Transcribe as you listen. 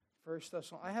First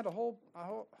Thessalonians. I had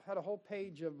a whole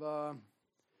page of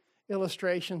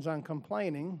illustrations on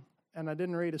complaining, and I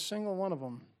didn't read a single one of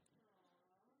them.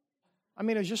 I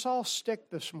mean, it was just all stick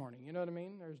this morning. You know what I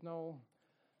mean? There's no.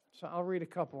 So I'll read a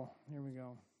couple. Here we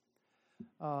go.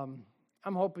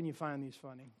 I'm hoping you find these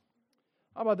funny.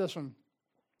 How about this one?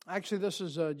 Actually, this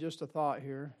is just a thought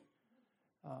here.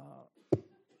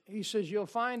 He says you'll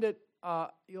find that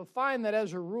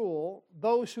as a rule,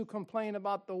 those who complain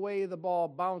about the way the ball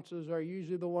bounces are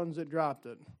usually the ones that dropped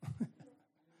it.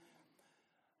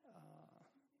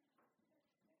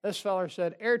 This feller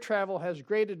said, air travel has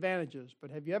great advantages,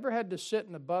 but have you ever had to sit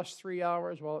in a bus 3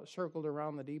 hours while it circled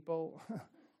around the depot?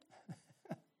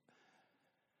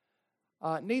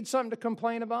 Need something to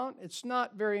complain about? It's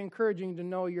not very encouraging to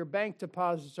know your bank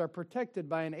deposits are protected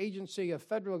by an agency of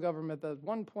federal government that's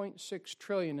 $1.6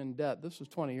 trillion in debt. This was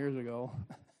 20 years ago.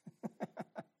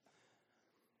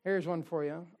 Here's one for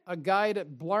you. A guide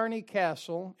at Blarney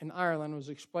Castle in Ireland was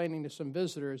explaining to some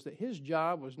visitors that his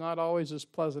job was not always as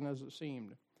pleasant as it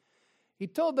seemed. He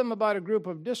told them about a group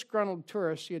of disgruntled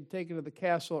tourists he had taken to the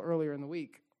castle earlier in the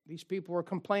week. These people were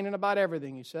complaining about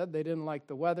everything, he said. They didn't like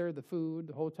the weather, the food,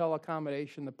 the hotel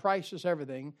accommodation, the prices,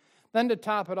 everything. Then to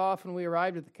top it off, when we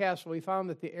arrived at the castle, we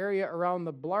found that the area around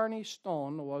the Blarney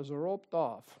Stone was roped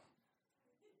off.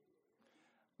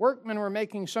 Workmen were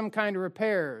making some kind of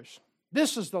repairs.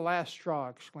 This is the last straw,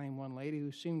 exclaimed one lady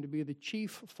who seemed to be the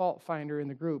chief fault finder in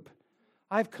the group.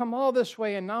 I've come all this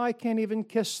way and now I can't even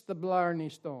kiss the Blarney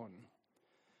Stone.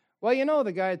 Well, you know,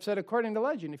 the guide said, according to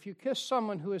legend, if you kiss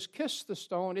someone who has kissed the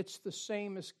stone, it's the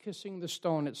same as kissing the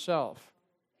stone itself.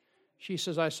 She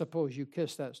says, I suppose you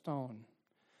kissed that stone.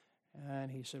 And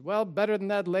he said, well, better than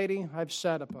that, lady. I've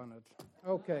sat upon it.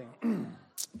 Okay.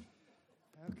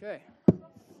 Okay. I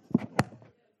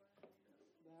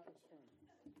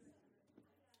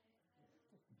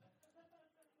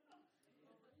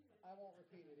won't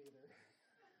repeat it either.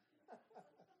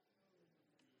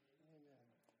 Amen.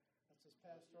 That's as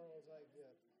pastoral as I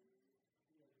get.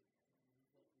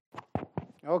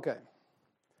 Okay.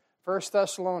 1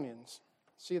 Thessalonians.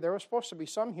 See, there was supposed to be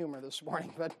some humor this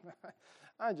morning, but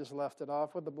I just left it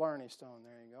off with the Blarney Stone.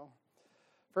 There you go.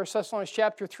 1 Thessalonians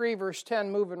chapter 3, verse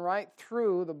 10, moving right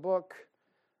through the book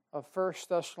of 1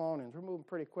 Thessalonians. We're moving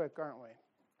pretty quick, aren't we?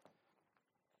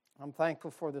 I'm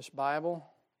thankful for this Bible.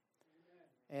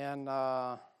 And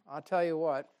I'll tell you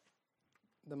what,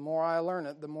 the more I learn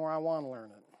it, the more I want to learn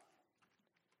it.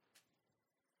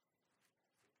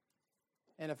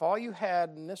 And if all you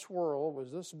had in this world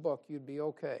was this book, you'd be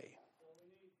okay.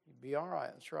 You'd be all right,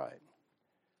 that's right.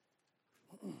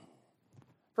 1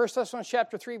 Thessalonians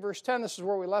chapter 3, verse 10, this is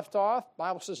where we left off. The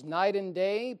Bible says, night and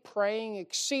day, praying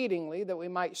exceedingly that we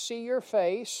might see your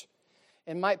face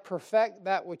and might perfect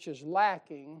that which is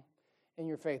lacking in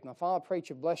your faith. Now, Father, I pray that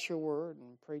you bless your word,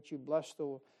 and pray that you bless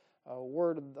the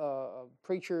word of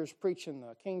preachers preaching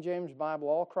the King James Bible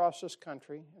all across this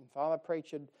country. And Father, I pray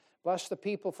that you'd bless the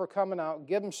people for coming out,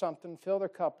 give them something, fill their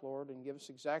cup, Lord, and give us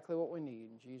exactly what we need.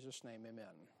 In Jesus' name, amen.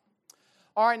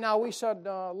 All right, now we said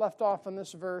left off in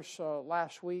this verse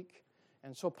last week,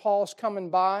 and so Paul's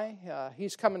coming by.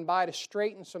 He's coming by to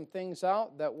straighten some things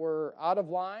out that were out of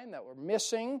line, that were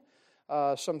missing.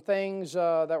 Some things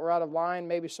that were out of line,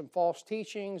 maybe some false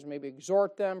teachings, maybe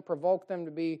exhort them, provoke them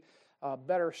to be a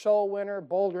better soul winner,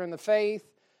 bolder in the faith,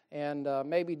 and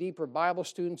maybe deeper Bible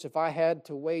students if I had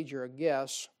to wager a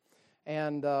guess.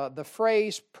 And the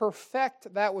phrase,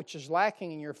 perfect that which is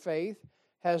lacking in your faith,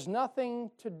 has nothing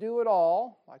to do at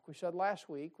all, like we said last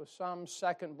week, with some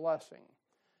second blessing.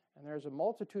 And there's a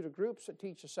multitude of groups that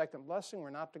teach the second blessing.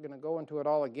 We're not going to go into it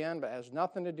all again, but it has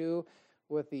nothing to do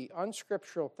with the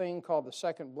unscriptural thing called the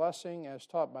second blessing as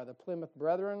taught by the Plymouth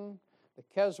Brethren, the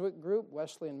Keswick group,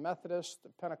 Wesleyan Methodist, the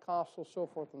Pentecostal, so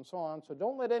forth and so on. So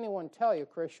don't let anyone tell you,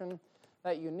 Christian,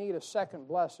 that you need a second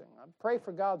blessing. I pray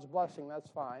for God's blessing, that's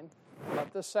fine.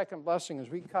 But this second blessing, as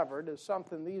we covered, is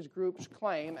something these groups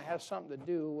claim that has something to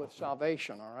do with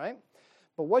salvation, all right?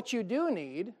 But what you do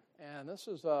need, and this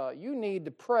is, you need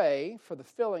to pray for the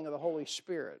filling of the Holy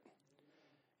Spirit.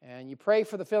 And you pray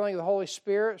for the filling of the Holy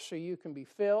Spirit so you can be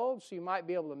filled, so you might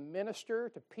be able to minister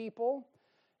to people.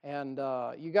 And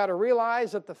you got to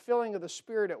realize that the filling of the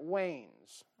Spirit, it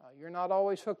wanes. You're not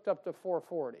always hooked up to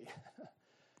 440.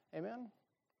 Amen?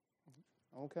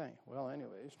 Okay, well,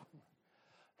 anyways.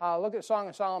 Look at Song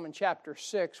of Solomon chapter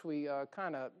 6. We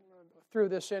kind of threw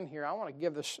this in here. I want to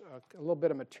give this a little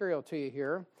bit of material to you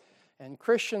here. And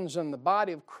Christians in the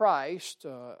body of Christ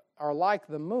are like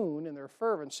the moon in their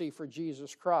fervency for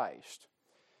Jesus Christ.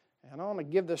 And I want to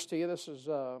give this to you. This is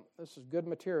good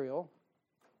material.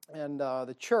 And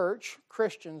the church,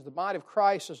 Christians, the body of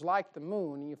Christ is like the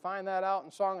moon. And you find that out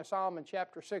in Song of Solomon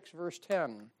chapter 6, verse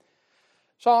 10.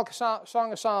 Song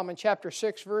of Solomon chapter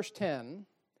 6, verse 10.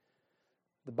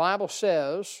 The Bible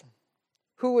says,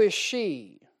 "Who is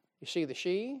she?" You see the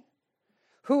she?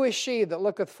 "Who is she that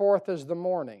looketh forth as the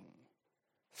morning,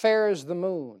 fair as the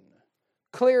moon,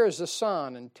 clear as the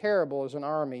sun, and terrible as an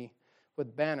army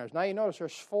with banners?" Now you notice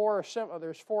there's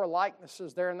four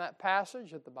likenesses there in that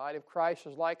passage that the body of Christ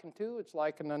is likened to. It's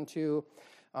likened unto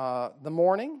the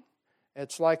morning.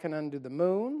 It's likened unto the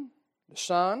moon, the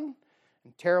sun,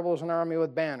 and terrible as an army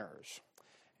with banners.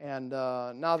 And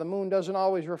now the moon doesn't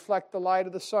always reflect the light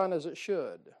of the sun as it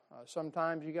should.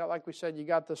 Sometimes you got, like we said, you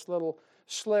got this little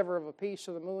sliver of a piece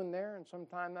of the moon there, and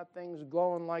sometimes that thing's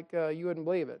glowing like you wouldn't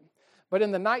believe it. But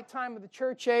in the nighttime of the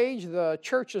church age, the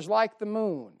church is like the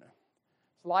moon.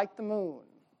 It's like the moon.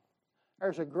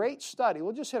 There's a great study.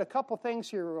 We'll just hit a couple things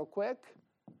here real quick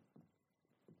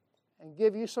and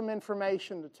give you some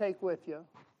information to take with you.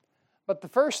 But the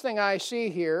first thing I see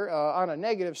here on a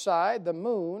negative side, the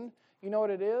moon, you know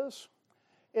what it is?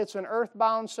 It's an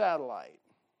earthbound satellite.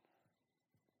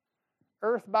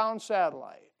 Earthbound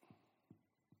satellite.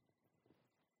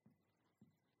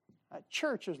 That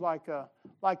church is like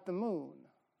the moon.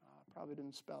 Probably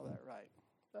didn't spell that right.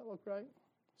 Does that look right?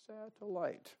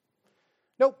 Satellite.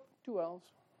 Nope, 2 L's.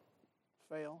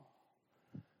 Fail.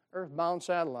 Earthbound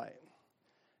satellite.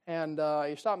 And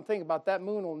you stop and think about that,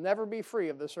 moon will never be free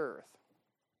of this earth.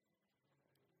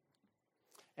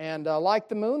 And like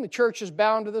the moon, the church is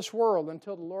bound to this world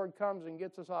until the Lord comes and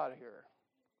gets us out of here.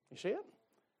 You see it?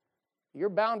 You're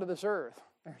bound to this earth.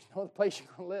 There's no other place you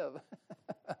can live.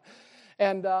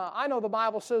 And I know the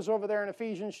Bible says over there in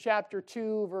Ephesians chapter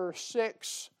 2, verse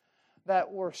 6,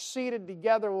 that we're seated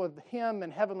together with Him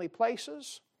in heavenly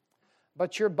places,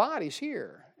 but your body's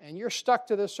here, and you're stuck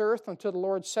to this earth until the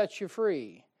Lord sets you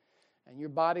free. And your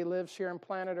body lives here on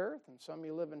planet Earth, and some of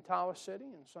you live in Tawas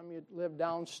City, and some of you live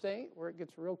downstate where it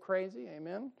gets real crazy,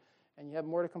 amen, and you have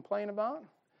more to complain about.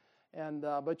 And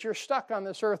but you're stuck on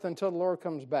this earth until the Lord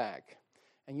comes back.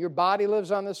 And your body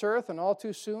lives on this earth, and all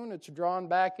too soon it's drawn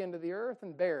back into the earth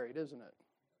and buried, isn't it?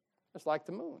 It's like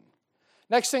the moon.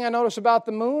 Next thing I notice about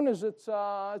the moon is it's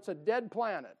a dead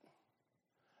planet.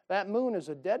 That moon is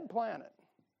a dead planet.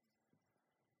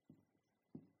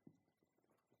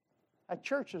 That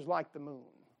church is like the moon.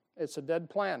 It's a dead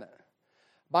planet.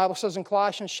 The Bible says in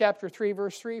Colossians chapter 3,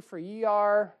 verse 3, "For ye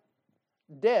are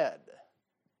dead,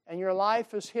 and your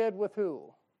life is hid with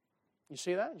who?" You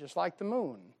see that? Just like the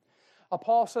moon.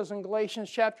 Paul says in Galatians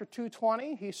chapter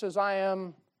 2:20, he says, "I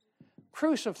am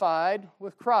crucified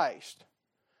with Christ.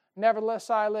 Nevertheless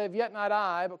I live, yet not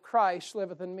I, but Christ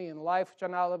liveth in me. In the life which I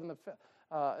now live in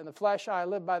the flesh, I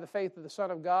live by the faith of the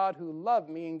Son of God, who loved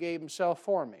me and gave Himself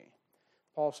for me."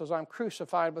 Paul says, "I'm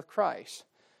crucified with Christ."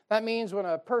 That means when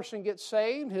a person gets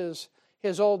saved,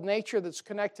 his old nature that's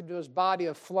connected to his body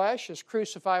of flesh is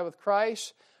crucified with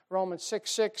Christ. Romans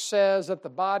 6:6 says that the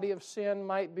body of sin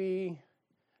might be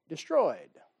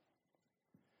destroyed.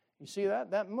 You see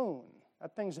that? That moon.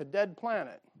 That thing's a dead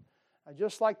planet.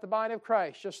 Just like the body of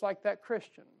Christ, just like that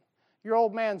Christian. Your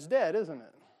old man's dead, isn't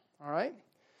it? All right?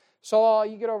 So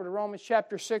you get over to Romans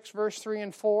chapter 6, verse 3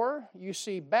 and 4. You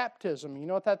see baptism. You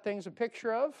know what that thing's a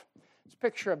picture of? It's a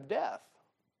picture of death.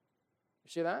 You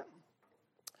see that?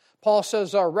 Paul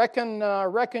says,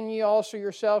 reckon ye also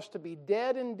yourselves to be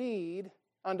dead indeed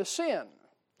unto sin.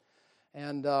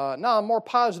 And now a more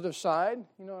positive side,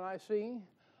 you know what I see?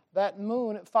 That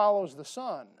moon, it follows the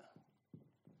sun.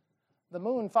 The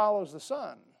moon follows the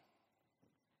sun.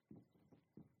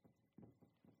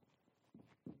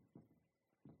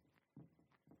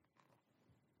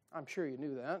 I'm sure you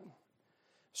knew that.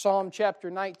 Psalm chapter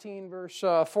 19, verse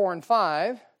 4 and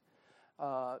 5,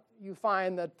 you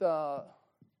find that the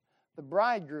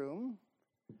bridegroom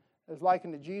is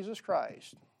likened to Jesus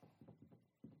Christ.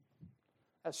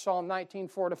 That's Psalm 19,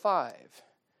 4 to 5.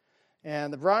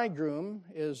 And the bridegroom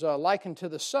is likened to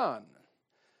the sun.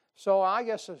 So I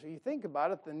guess if you think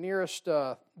about it, the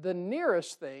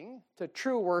nearest thing to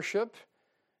true worship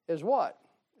is what?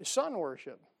 Is sun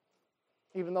worship.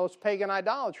 Even though it's pagan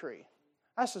idolatry.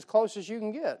 That's as close as you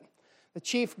can get. The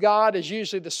chief god is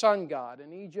usually the sun god.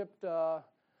 In Egypt,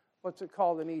 what's it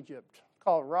called in Egypt? It's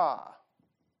called Ra.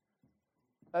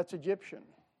 That's Egyptian.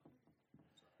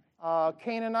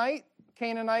 Canaanite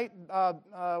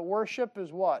worship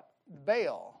is what?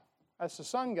 Baal. That's the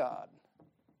sun god.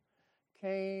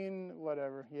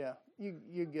 Whatever, yeah,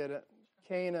 you get it.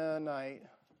 Canaanite,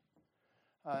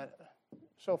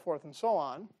 so forth and so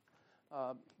on.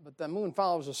 But the moon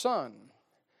follows the sun.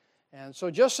 And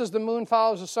so just as the moon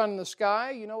follows the sun in the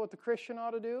sky, you know what the Christian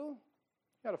ought to do?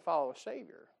 You got to follow a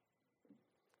Savior.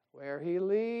 Where He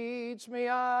leads me,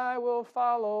 I will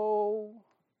follow,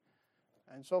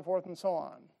 and so forth and so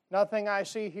on. Nothing I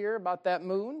see here about that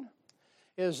moon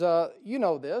is, you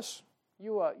know this,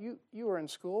 you were in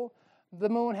school, the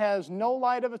moon has no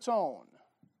light of its own.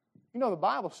 You know the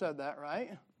Bible said that,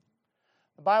 right?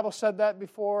 The Bible said that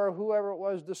before whoever it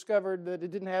was discovered that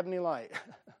it didn't have any light.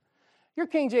 Your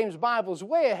King James Bible is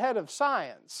way ahead of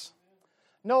science.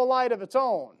 No light of its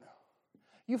own.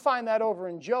 You find that over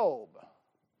in Job.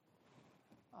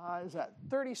 Is that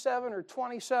 37 or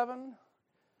 27?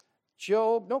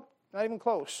 Job, nope, not even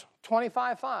close.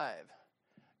 25:5.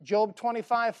 Job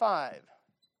 25:5.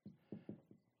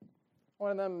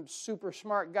 One of them super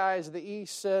smart guys of the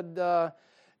East said,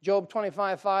 Job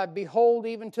 25:5, behold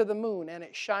even to the moon, and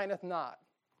it shineth not.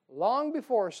 Long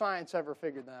before science ever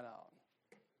figured that out.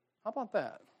 How about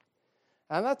that?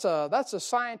 And that's a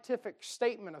scientific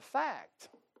statement of fact.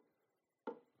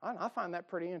 I find that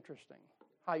pretty interesting.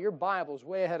 How your Bible's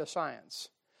way ahead of science.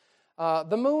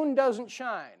 The moon doesn't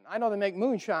shine. I know they make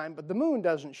moonshine, but the moon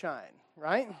doesn't shine,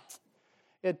 right?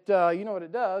 You know what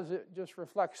it does? It just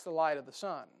reflects the light of the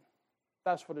sun.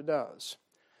 That's what it does.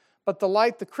 But the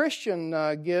light the Christian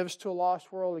gives to a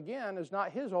lost world, again, is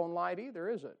not his own light either,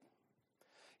 is it?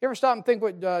 You ever stop and think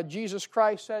what Jesus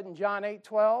Christ said in John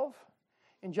 8:12?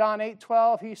 In John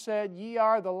 8:12, He said, "Ye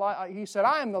are the light." He said,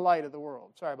 "I am the light of the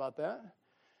world." Sorry about that.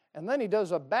 And then He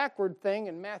does a backward thing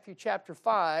in Matthew chapter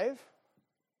 5,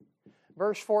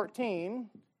 verse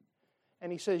 14,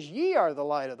 and He says, "Ye are the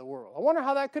light of the world." I wonder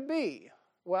how that could be.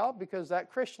 Well, because that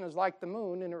Christian is like the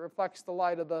moon, and it reflects the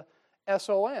light of the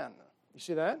S-O-N. You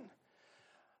see that?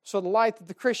 So the light that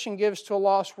the Christian gives to a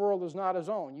lost world is not his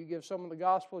own. You give someone the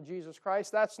gospel of Jesus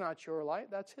Christ, that's not your light,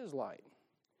 that's His light.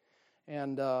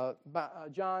 And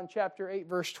John chapter 8,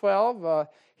 verse 12,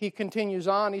 he continues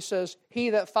on. He says,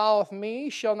 "He that followeth me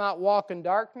shall not walk in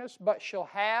darkness, but shall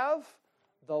have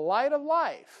the light of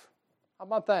life." How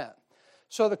about that?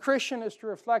 So the Christian is to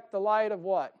reflect the light of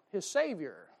what? His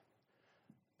Savior.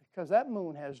 Because that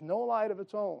moon has no light of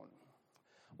its own.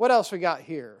 What else we got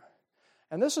here?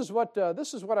 And this is what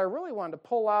I really wanted to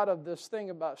pull out of this thing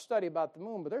about study about the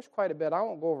moon, but there's quite a bit. I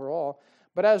won't go over all.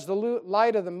 But as the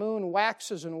light of the moon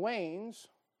waxes and wanes,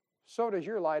 so does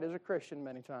your light as a Christian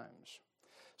many times.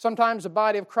 Sometimes the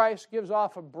body of Christ gives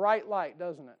off a bright light,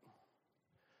 doesn't it?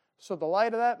 So the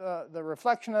light of that, the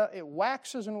reflection of it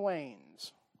waxes and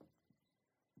wanes.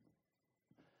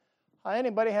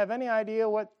 Anybody have any idea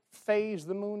what phase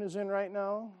the moon is in right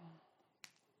now?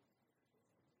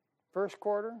 First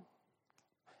quarter?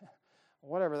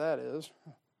 Whatever that is.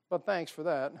 But thanks for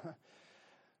that.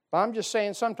 But I'm just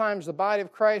saying sometimes the body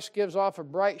of Christ gives off a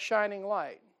bright shining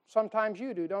light. Sometimes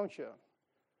you do, don't you?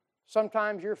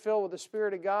 Sometimes you're filled with the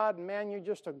Spirit of God, and man, you're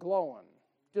just a glowing.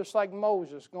 Just like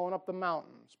Moses going up the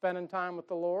mountain, spending time with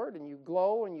the Lord, and you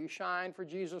glow and you shine for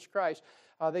Jesus Christ.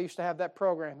 They used to have that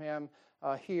program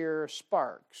here,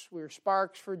 Sparks. We're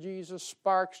sparks for Jesus,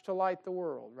 sparks to light the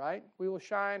world, right? We will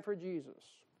shine for Jesus.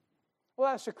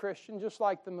 Well, that's a Christian, just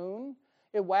like the moon.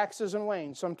 It waxes and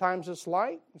wanes. Sometimes it's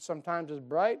light, and sometimes it's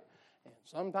bright, and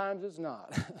sometimes it's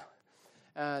not.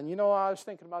 And you know, I was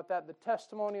thinking about that. The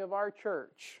testimony of our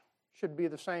church should be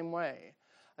the same way.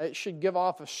 It should give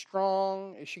off a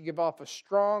strong,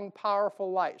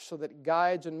 powerful light so that it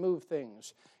guides and moves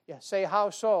things. You say, how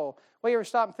so? Well, you ever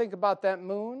stop and think about that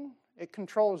moon? It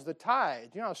controls the tide.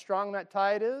 You know how strong that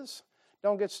tide is?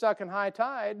 Don't get stuck in high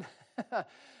tide.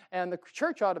 And the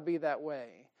church ought to be that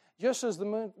way. Just as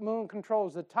the moon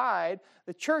controls the tide,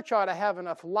 the church ought to have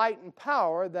enough light and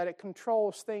power that it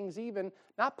controls things even,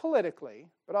 not politically,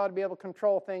 but ought to be able to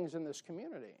control things in this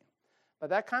community. But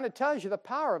that kind of tells you the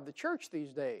power of the church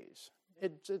these days.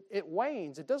 It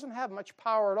wanes. It doesn't have much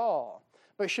power at all,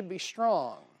 but it should be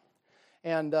strong.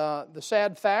 And the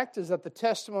sad fact is that the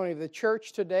testimony of the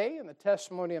church today and the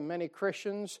testimony of many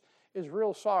Christians is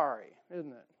real sorry,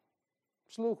 isn't it?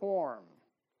 It's lukewarm.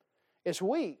 It's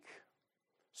weak.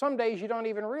 Some days you don't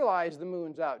even realize the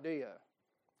moon's out, do you?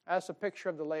 That's a picture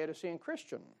of the Laodicean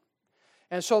Christian.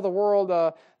 And so the world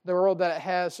that it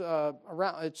has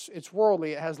around, it's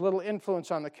worldly. It has little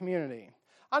influence on the community.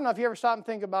 I don't know if you ever stop and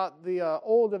think about the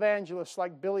old evangelists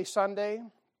like Billy Sunday,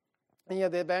 and you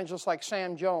have the evangelists like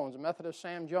Sam Jones, Methodist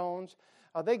Sam Jones.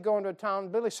 They'd go into a town.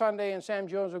 Billy Sunday and Sam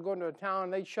Jones would go into a town,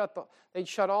 and they'd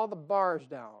shut all the bars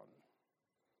down.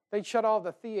 They'd shut all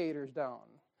the theaters down.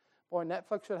 Boy,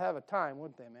 Netflix would have a time,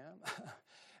 wouldn't they, man?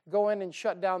 Go in and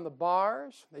shut down the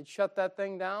bars. They'd shut that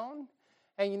thing down.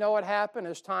 And you know what happened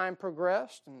as time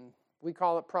progressed? And we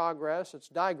call it progress. It's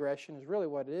digression is really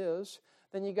what it is.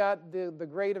 Then you got the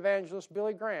great evangelist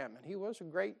Billy Graham, and he was a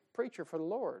great preacher for the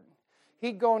Lord.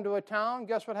 He'd go into a town,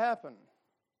 guess what happened?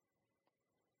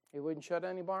 He wouldn't shut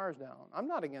any bars down. I'm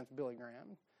not against Billy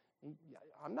Graham.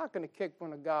 I'm not going to kick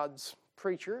one of God's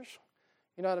preachers.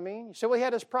 You know what I mean? You say, well, he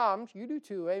had his problems. You do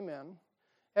too, amen.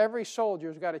 Every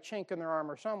soldier's got a chink in their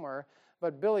armor somewhere.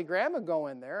 But Billy Graham would go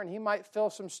in there, and he might fill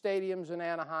some stadiums in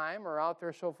Anaheim or out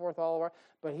there, so forth, all over.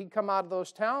 But he'd come out of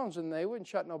those towns, and they wouldn't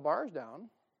shut no bars down.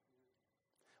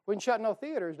 Wouldn't shut no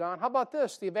theaters down. How about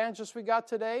this? The evangelists we got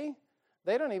today,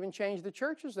 they don't even change the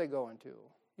churches they go into.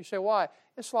 You say, why?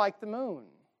 It's like the moon.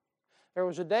 There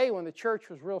was a day when the church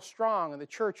was real strong and the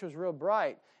church was real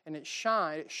bright, and it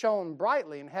shone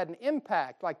brightly and had an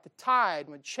impact, like the tide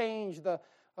would change the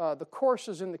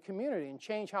courses in the community and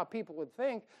change how people would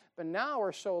think. But now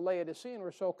we're so Laodicean,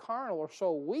 we're so carnal, we're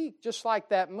so weak, just like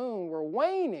that moon, we're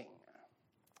waning.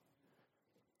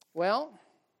 Well,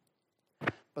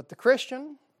 but the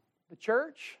Christian, the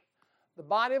church, the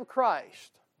body of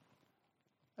Christ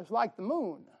is like the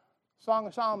moon. Song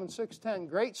of Solomon 6:10,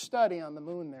 great study on the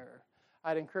moon there.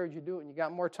 I'd encourage you to do it when you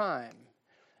got more time.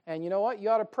 And you know what?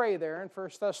 You ought to pray there in 1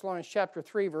 Thessalonians chapter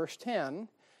 3, verse 10.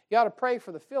 You ought to pray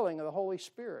for the filling of the Holy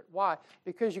Spirit. Why?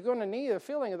 Because you're going to need a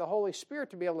filling of the Holy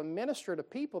Spirit to be able to minister to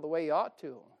people the way you ought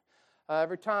to.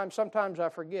 Sometimes I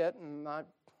forget, and I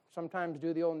sometimes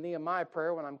do the old Nehemiah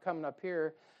prayer when I'm coming up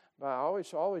here, but I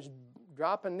always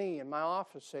drop a knee in my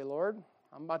office, say, Lord,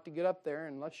 I'm about to get up there,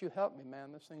 and unless you help me,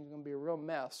 man, this thing's going to be a real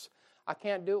mess. I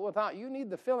can't do it without you. Need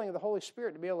the filling of the Holy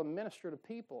Spirit to be able to minister to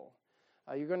people.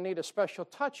 You're going to need a special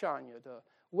touch on you to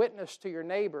witness to your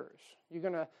neighbors. You're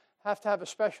going to have a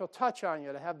special touch on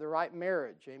you to have the right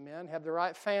marriage, amen, have the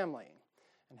right family,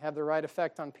 and have the right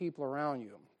effect on people around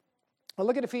you. Well,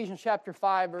 look at Ephesians chapter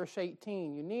 5, verse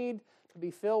 18. You need to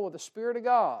be filled with the Spirit of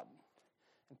God.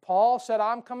 And Paul said,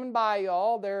 I'm coming by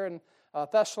y'all there in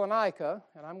Thessalonica,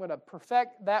 and I'm going to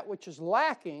perfect that which is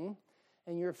lacking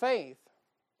in your faith.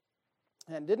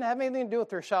 And it didn't have anything to do with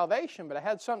their salvation, but it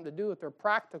had something to do with their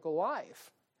practical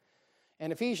life.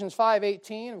 In Ephesians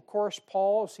 5:18, of course,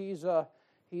 Paul, he's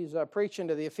preaching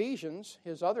to the Ephesians,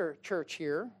 his other church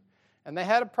here, and they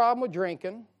had a problem with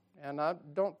drinking, and I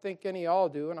don't think any of y'all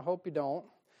do, and I hope you don't.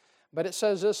 But it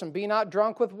says this, and be not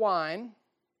drunk with wine.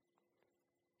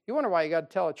 You wonder why you got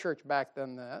to tell a church back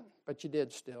then that, but you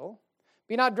did still.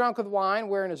 Be not drunk with wine,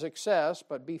 wherein is excess,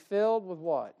 but be filled with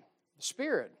what? The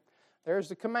Spirit. There's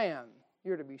the command.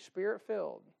 You're to be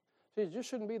Spirit-filled. See, it just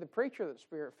shouldn't be the preacher that's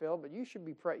Spirit-filled, but you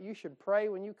should pray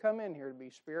when you come in here to be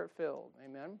Spirit-filled.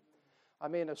 Amen? I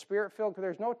mean, a Spirit-filled, because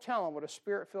there's no telling what a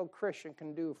Spirit-filled Christian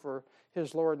can do for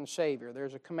his Lord and Savior.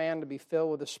 There's a command to be filled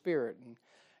with the Spirit. And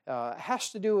it has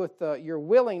to do with your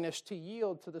willingness to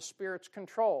yield to the Spirit's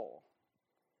control.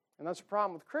 And that's the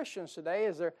problem with Christians today,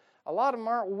 is a lot of them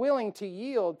aren't willing to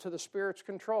yield to the Spirit's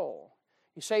control.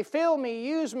 You say, fill me,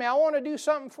 use me, I want to do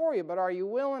something for you, but are you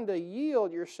willing to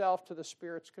yield yourself to the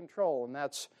Spirit's control? And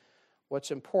that's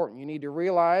what's important. You need to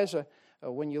realize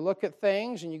when you look at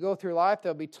things and you go through life,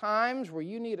 there'll be times where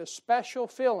you need a special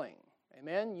filling.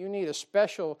 Amen? You need a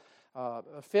special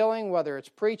filling, whether it's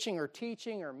preaching or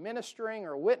teaching or ministering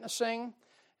or witnessing.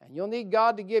 And you'll need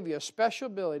God to give you a special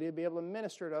ability to be able to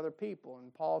minister to other people.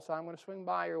 And Paul said, I'm going to swing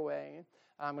by your way.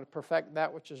 I'm going to perfect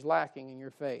that which is lacking in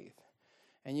your faith.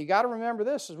 And you got to remember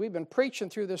this, as we've been preaching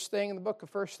through this thing in the book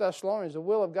of 1 Thessalonians, the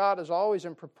will of God is always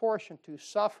in proportion to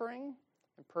suffering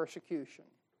and persecution.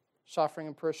 Suffering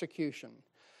and persecution.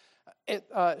 It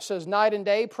says, night and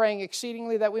day, praying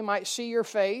exceedingly that we might see your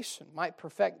face and might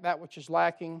perfect that which is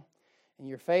lacking in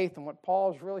your faith. And what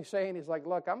Paul's really saying is like,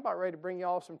 look, I'm about ready to bring you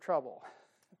all some trouble.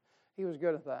 He was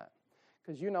good at that.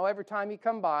 Because, every time he'd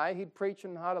come by, he'd preach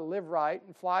on how to live right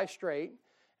and fly straight.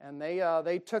 And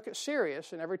they took it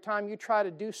serious. And every time you try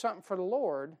to do something for the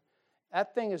Lord,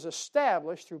 that thing is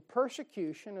established through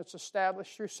persecution. It's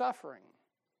established through suffering.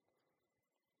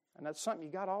 And that's something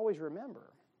you got to always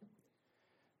remember.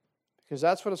 Because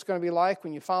that's what it's going to be like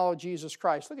when you follow Jesus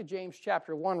Christ. Look at James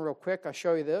chapter 1 real quick. I'll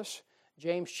show you this.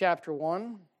 James chapter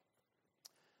 1.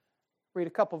 Read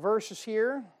a couple verses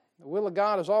here. The will of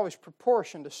God is always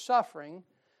proportioned to suffering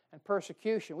and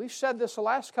persecution. We've said this the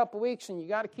last couple of weeks, and you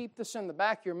got to keep this in the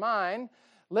back of your mind.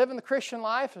 Living the Christian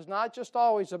life is not just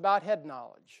always about head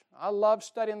knowledge. I love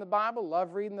studying the Bible,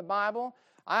 love reading the Bible.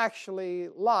 I actually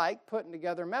like putting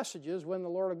together messages when the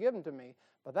Lord will give them to me.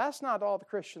 But that's not all the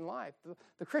Christian life.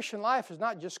 The Christian life is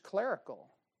not just clerical.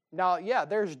 Now, yeah,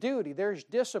 there's duty, there's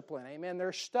discipline, amen,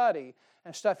 there's study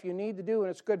and stuff you need to do,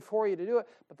 and it's good for you to do it,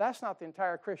 but that's not the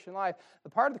entire Christian life. The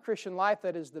part of the Christian life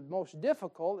that is the most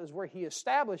difficult is where He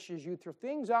establishes you through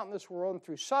things out in this world and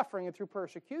through suffering and through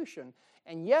persecution.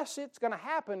 And yes, it's going to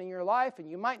happen in your life, and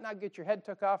you might not get your head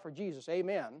took off for Jesus,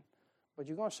 amen, but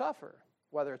you're going to suffer,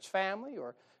 whether it's family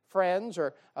or friends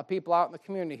or people out in the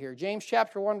community here. James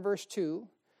chapter 1, verse 2,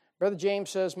 Brother James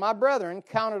says, "My brethren,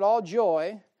 count it all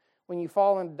joy when you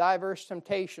fall into diverse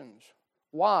temptations."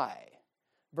 Why?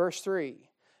 Verse 3,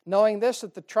 "Knowing this,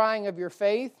 that the trying of your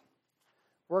faith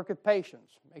worketh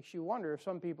patience." Makes you wonder if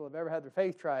some people have ever had their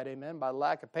faith tried, amen, by the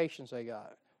lack of patience they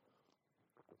got.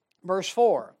 Verse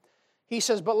 4, he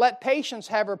says, "But let patience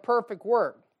have her perfect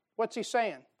work." What's he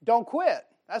saying? Don't quit.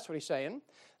 That's what he's saying.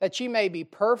 "That ye may be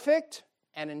perfect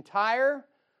and entire,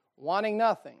 wanting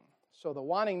nothing." So the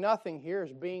wanting nothing here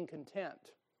is being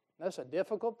content. That's a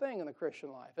difficult thing in the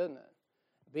Christian life, isn't it?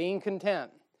 Being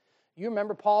content. You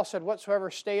remember Paul said,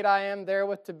 "Whatsoever state I am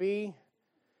therewith to be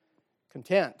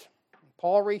content."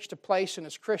 Paul reached a place in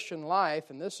his Christian life,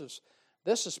 and this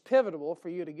is pivotal for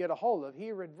you to get a hold of. He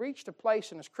had reached a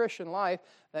place in his Christian life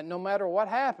that no matter what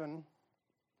happened,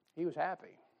 he was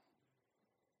happy.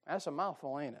 That's a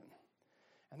mouthful, ain't it?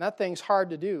 And that thing's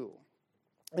hard to do.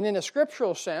 And in a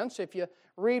scriptural sense, if you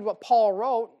read what Paul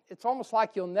wrote, it's almost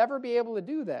like you'll never be able to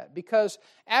do that. Because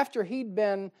after he'd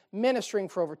been ministering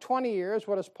for over 20 years,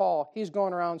 what is Paul? He's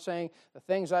going around saying, the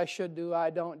things I should do,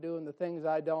 I don't do, and the things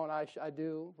I don't, I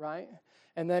do, right?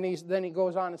 And then he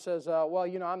goes on and says, well,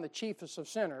 you know, I'm the chiefest of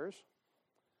sinners.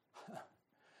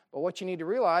 But what you need to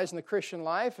realize in the Christian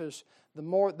life is the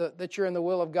more that you're in the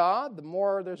will of God, the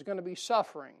more there's going to be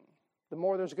suffering, the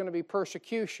more there's going to be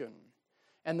persecution,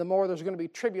 and the more there's going to be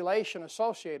tribulation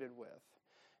associated with.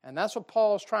 And that's what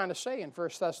Paul is trying to say in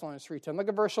 1 Thessalonians 3:10. Look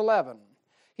at verse 11.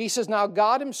 He says, "Now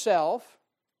God Himself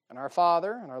and our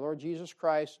Father and our Lord Jesus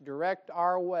Christ direct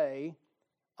our way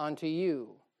unto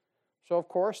you." So, of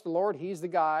course, the Lord, He's the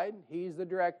guide, He's the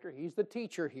director, He's the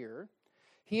teacher here.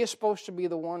 He is supposed to be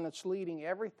the one that's leading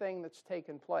everything that's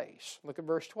taken place. Look at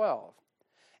verse 12.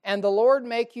 "And the Lord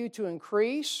make you to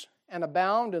increase and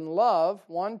abound in love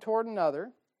one toward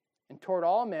another, and toward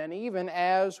all men, even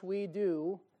as we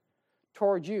do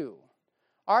toward you."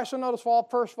 All right, so notice,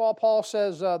 first of all, Paul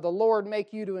says, the Lord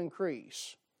make you to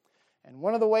increase. And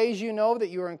one of the ways you know that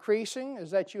you are increasing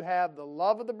is that you have the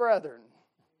love of the brethren.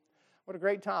 What a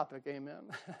great topic, amen.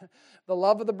 The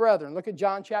love of the brethren. Look at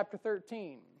John chapter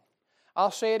 13. I'll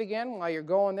say it again while you're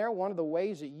going there. One of the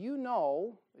ways that you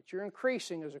know that you're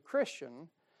increasing as a Christian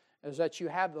is that you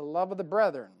have the love of the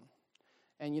brethren.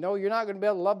 And you know, you're not going to be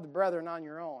able to love the brethren on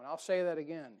your own. I'll say that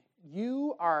again.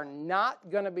 You are not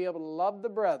going to be able to love the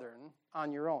brethren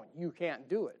on your own. You can't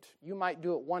do it. You might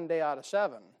do it one day out of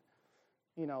 7,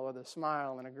 you know, with a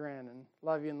smile and a grin and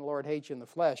love you and the Lord hate you in the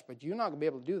flesh, but you're not going to be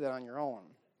able to do that on your own.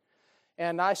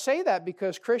 And I say that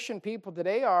because Christian people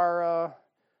today are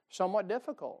somewhat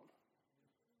difficult.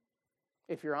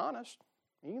 If you're honest,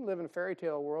 you can live in a fairy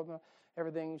tale world.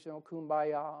 Everything's, you know,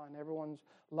 kumbaya and everyone's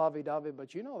lovey-dovey,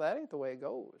 but you know that ain't the way it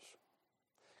goes.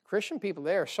 Christian people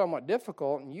there are somewhat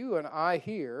difficult, and you and I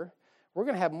here, we're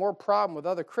going to have more problem with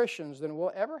other Christians than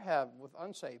we'll ever have with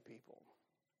unsaved people.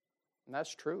 And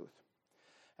that's truth.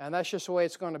 And that's just the way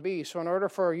it's going to be. So in order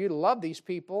for you to love these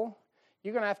people,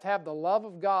 you're going to have the love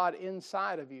of God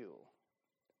inside of you.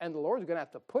 And the Lord's going to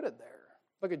have to put it there.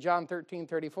 Look at John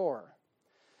 13:34.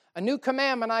 "A new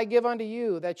commandment I give unto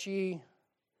you, that ye..."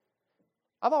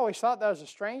 I've always thought that was the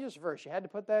strangest verse. You had to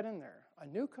put that in there. A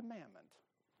new commandment.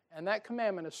 And that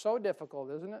commandment is so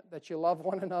difficult, isn't it? That you love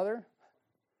one another.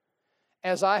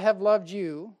 "As I have loved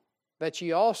you, that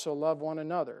ye also love one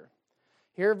another."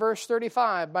 Here, verse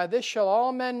 35. "By this shall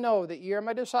all men know that ye are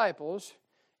my disciples,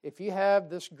 if ye have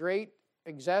this great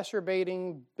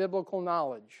exacerbating biblical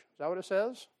knowledge." Is that what it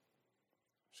says?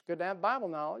 It's good to have Bible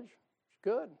knowledge. It's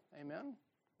good. Amen.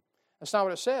 That's not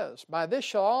what it says. "By this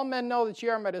shall all men know that ye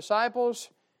are my disciples,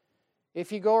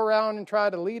 if ye go around and try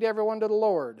to lead everyone to the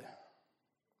Lord."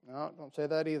 No, don't say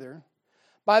that either.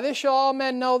 "By this shall all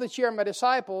men know that ye are my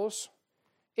disciples,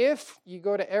 if ye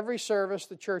go to every service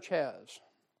the church has."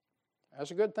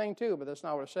 That's a good thing too, but that's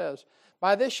not what it says.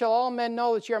 "By this shall all men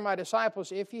know that ye are my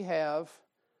disciples, if ye have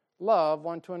love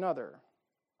one to another."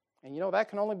 And you know, that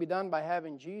can only be done by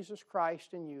having Jesus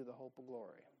Christ in you, the hope of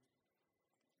glory.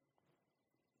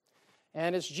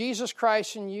 And it's Jesus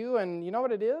Christ in you, and you know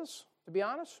what it is? To be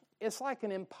honest, it's like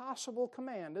an impossible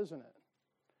command, isn't it?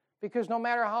 Because no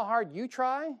matter how hard you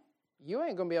try, you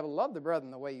ain't going to be able to love the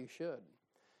brethren the way you should.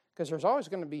 Because there's always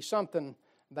going to be something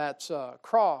that's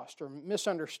crossed or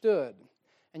misunderstood.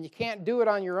 And you can't do it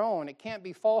on your own. It can't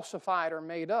be falsified or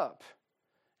made up.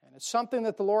 And it's something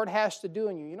that the Lord has to do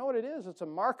in you. You know what it is? It's a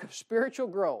mark of spiritual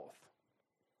growth.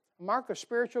 A mark of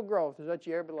spiritual growth is that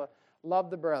you're able to love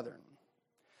the brethren.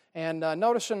 And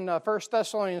notice in 1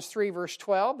 Thessalonians 3, verse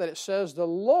 12, that it says, the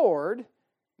Lord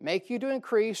make you to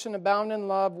increase and abound in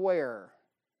love where?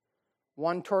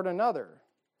 One toward another.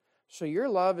 So your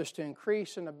love is to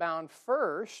increase and abound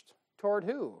first toward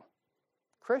who?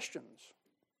 Christians.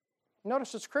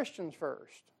 Notice it's Christians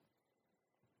first.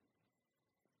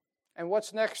 And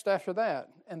what's next after that?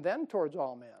 And then towards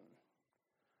all men.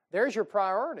 There's your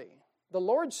priority. The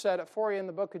Lord said it for you in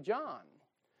the book of John.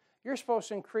 You're supposed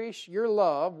to increase your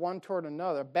love one toward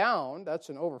another. Bound, that's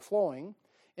an overflowing,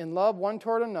 in love one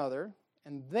toward another,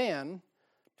 and then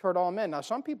toward all men. Now,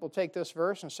 some people take this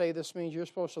verse and say this means you're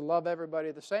supposed to love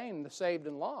everybody the same, the saved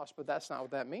and lost, but that's not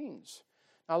what that means.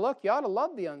 Now, look, you ought to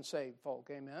love the unsaved folk,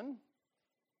 amen?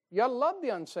 You ought to love the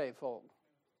unsaved folk.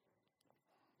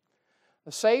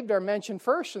 The saved are mentioned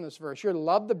first in this verse. You're to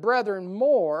love the brethren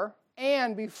more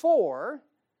and before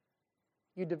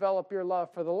you develop your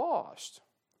love for the lost.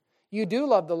 You do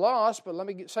love the lost, but let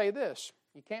me say this.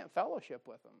 You can't fellowship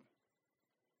with them.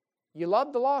 You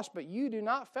love the lost, but you do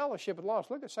not fellowship with the lost.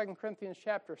 Look at 2 Corinthians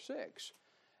chapter 6.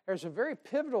 There's a very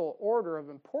pivotal order of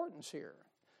importance here.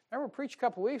 Remember, we preached a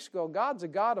couple weeks ago, God's a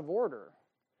God of order.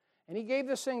 And He gave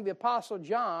this thing to the Apostle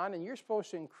John, and you're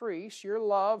supposed to increase your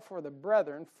love for the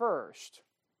brethren first.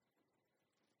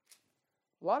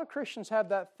 A lot of Christians have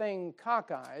that thing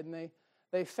cockeyed, and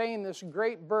they feign this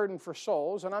great burden for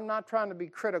souls. And I'm not trying to be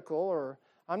critical, or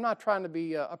I'm not trying to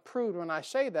be a prude when I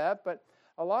say that, but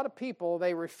a lot of people,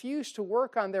 they refuse to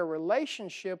work on their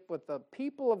relationship with the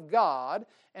people of God,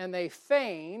 and they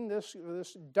feign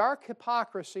this dark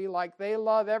hypocrisy like they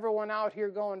love everyone out here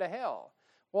going to hell.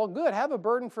 Well, good. Have a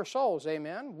burden for souls,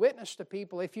 amen. Witness to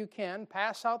people if you can.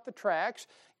 Pass out the tracts.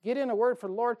 Get in a word for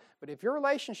the Lord. But if your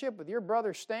relationship with your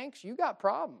brother stinks, you got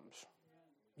problems.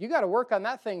 You got to work on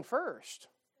that thing first.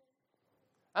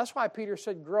 That's why Peter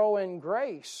said, grow in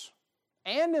grace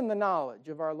and in the knowledge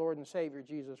of our Lord and Savior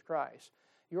Jesus Christ.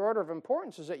 Your order of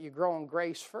importance is that you grow in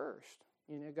grace first.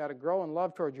 You've got to grow in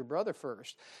love toward your brother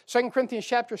first. 2 Corinthians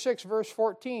chapter 6, verse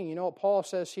 14, you know what Paul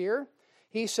says here?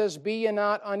 He says, be ye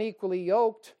not unequally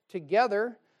yoked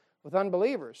together with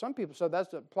unbelievers. Some people say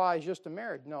that applies just to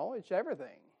marriage. No, it's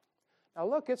everything. Now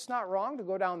look, it's not wrong to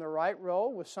go down the right road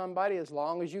with somebody as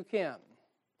long as you can.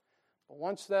 But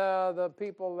once the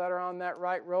people that are on that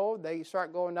right road, they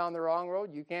start going down the wrong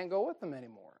road, you can't go with them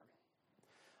anymore.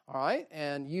 All right,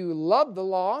 and you love the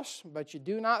lost, but you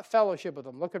do not fellowship with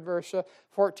them. Look at verse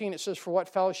 14. It says, for what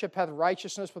fellowship hath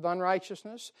righteousness with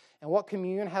unrighteousness? And what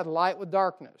communion hath light with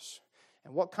darkness?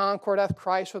 And what concord hath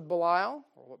Christ with Belial?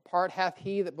 Or what part hath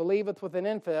he that believeth with an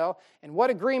infidel? And what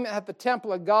agreement hath the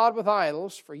temple of God with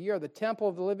idols? For ye are the temple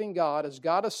of the living God. As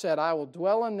God has said, I will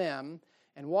dwell in them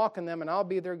and walk in them, and I'll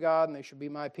be their God, and they shall be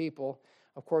my people.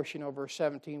 Of course, you know verse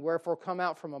 17. Wherefore come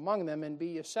out from among them, and be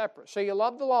ye separate. So you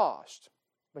love the lost,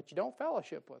 but you don't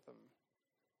fellowship with them.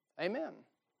 Amen.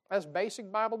 That's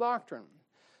basic Bible doctrine.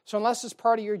 So unless it's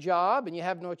part of your job and you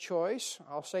have no choice,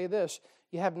 I'll say this,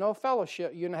 you have no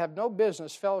fellowship, you have no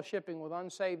business fellowshipping with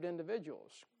unsaved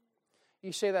individuals.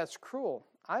 You say that's cruel.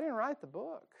 I didn't write the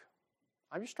book.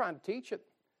 I'm just trying to teach it.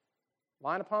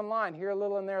 Line upon line, here a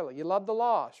little and there a little. You love the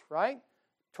lost, right?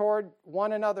 Toward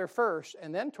one another first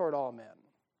and then toward all men.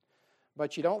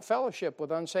 But you don't fellowship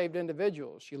with unsaved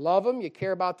individuals. You love them, you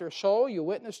care about their soul, you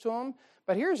witness to them.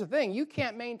 But here's the thing, you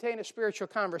can't maintain a spiritual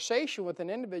conversation with an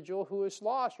individual who is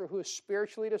lost or who is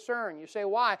spiritually discerned. You say,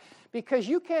 why? Because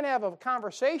you can't have a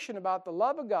conversation about the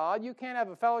love of God. You can't have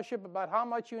a fellowship about how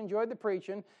much you enjoyed the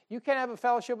preaching. You can't have a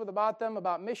fellowship about them,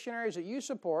 about missionaries that you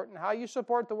support and how you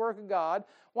support the work of God.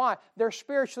 Why? They're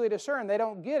spiritually discerned. They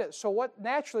don't get it. So what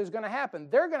naturally is going to happen?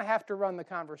 They're going to have to run the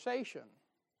conversation.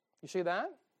 You see that?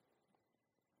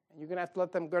 And you're going to have to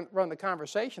let them run the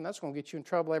conversation. That's going to get you in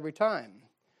trouble every time.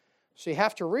 So you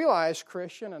have to realize,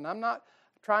 Christian, and I'm not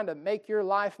trying to make your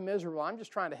life miserable. I'm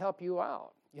just trying to help you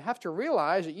out. You have to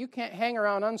realize that you can't hang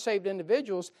around unsaved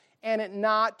individuals and it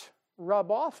not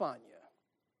rub off on you.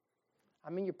 I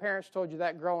mean, your parents told you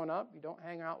that growing up. You don't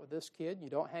hang out with this kid. You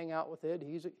don't hang out with it.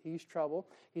 He's trouble.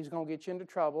 He's going to get you into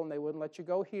trouble, and they wouldn't let you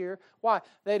go here. Why?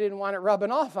 They didn't want it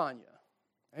rubbing off on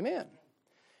you. Amen.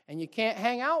 And you can't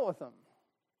hang out with them.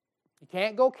 You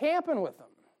can't go camping with them.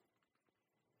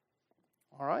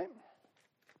 All right?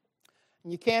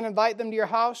 And you can't invite them to your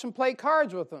house and play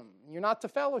cards with them. You're not to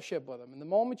fellowship with them. And the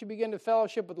moment you begin to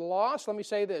fellowship with the lost, let me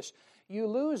say this, you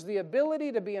lose the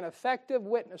ability to be an effective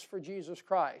witness for Jesus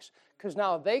Christ. Because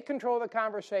now they control the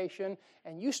conversation,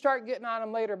 and you start getting on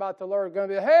them later about the Lord, going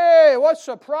to be, hey, what's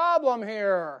the problem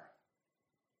here?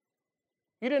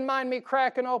 You didn't mind me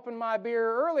cracking open my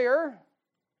beer earlier.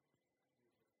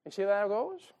 You see how that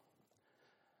goes?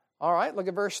 All right, look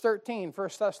at verse 13, 1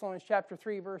 Thessalonians chapter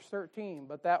 3, verse 13.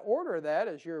 But that order that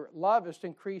is your love is to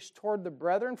increase toward the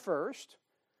brethren first,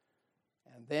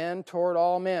 and then toward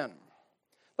all men.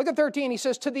 Look at 13, he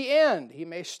says, to the end he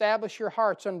may establish your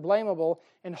hearts unblameable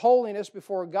in holiness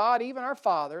before God, even our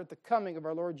Father, at the coming of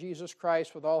our Lord Jesus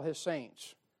Christ with all His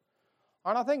saints.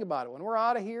 All right, now think about it. When we're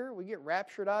out of here, we get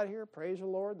raptured out of here, praise the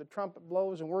Lord, the trumpet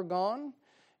blows and we're gone,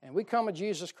 and we come with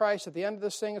Jesus Christ at the end of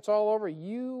this thing, it's all over,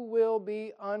 you will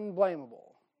be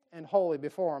unblameable and holy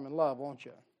before Him in love, won't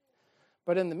you?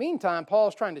 But in the meantime,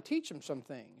 Paul's trying to teach them some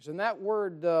things. And that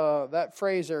word, that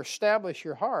phrase there, establish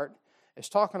your heart, is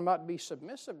talking about to be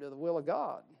submissive to the will of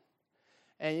God.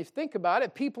 And you think about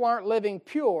it, people aren't living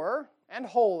pure and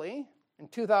holy in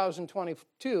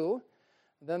 2022,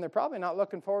 then they're probably not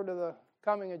looking forward to the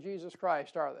coming of Jesus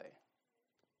Christ, are they?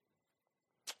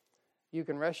 You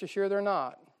can rest assured they're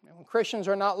not. And when Christians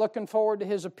are not looking forward to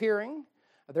His appearing,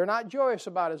 they're not joyous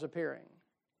about His appearing.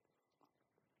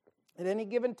 At any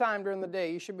given time during the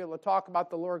day, you should be able to talk about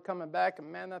the Lord coming back,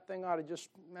 and that thing ought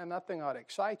to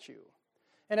excite you.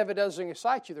 And if it doesn't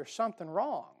excite you, there's something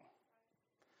wrong.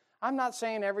 I'm not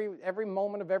saying every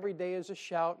moment of every day is a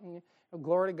shout and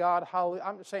glory to God, hallelujah.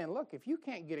 I'm just saying, look, if you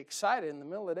can't get excited in the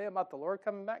middle of the day about the Lord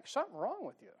coming back, something wrong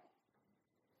with you.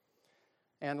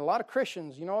 And a lot of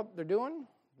Christians, you know what they're doing?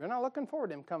 They're not looking forward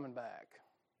to Him coming back.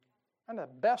 And the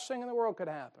best thing in the world could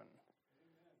happen.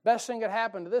 Best thing that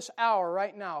happened to this hour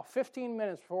right now, 15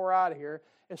 minutes before we're out of here,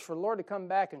 is for the Lord to come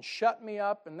back and shut me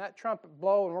up and that trumpet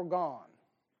blow and we're gone.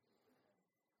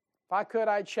 If I could,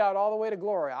 I'd shout all the way to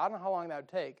glory. I don't know how long that would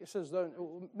take. It says,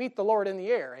 meet the Lord in the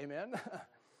air, amen?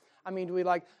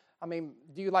 Do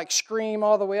you scream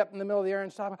all the way up in the middle of the air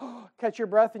and stop, catch your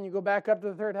breath and you go back up to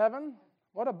the third heaven?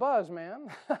 What a buzz, man.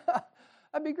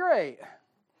 That'd be great.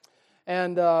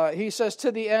 And he says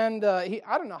to the end, I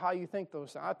don't know how you think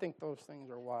those things. I think those things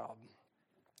are wild.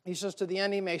 He says to the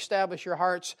end, He may establish your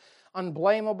hearts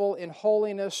unblameable in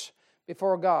holiness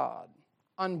before God.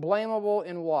 Unblameable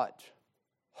in what?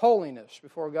 Holiness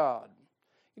before God.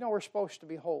 You know, we're supposed to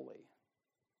be holy.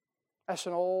 That's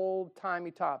an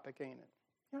old-timey topic, ain't it?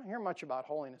 You don't hear much about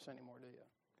holiness anymore, do you?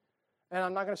 And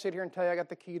I'm not going to sit here and tell you I got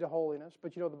the key to holiness,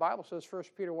 but you know, the Bible says, 1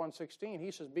 Peter 1:16, he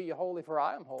says, be ye holy for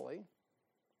I am holy.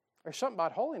 There's something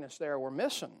about holiness there we're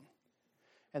missing.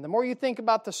 And the more you think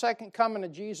about the second coming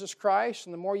of Jesus Christ,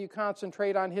 and the more you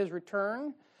concentrate on His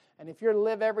return, and if you're to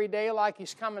live every day like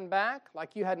He's coming back,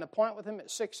 like you had an appointment with Him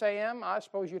at 6 a.m., I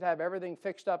suppose you'd have everything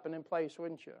fixed up and in place,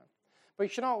 wouldn't you?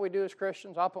 But you know what we do as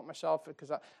Christians?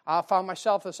 Because I found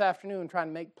myself this afternoon trying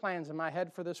to make plans in my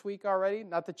head for this week already.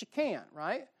 Not that you can't,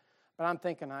 right? But I'm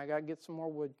thinking, I got to get some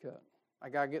more wood cut. I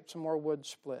got to get some more wood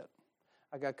split.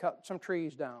 I got to cut some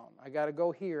trees down. I got to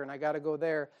go here and I got to go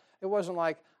there. It wasn't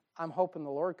like, I'm hoping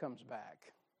the Lord comes back.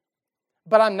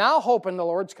 But I'm now hoping the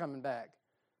Lord's coming back.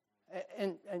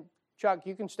 And Chuck,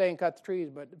 you can stay and cut the trees,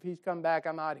 but if He's come back,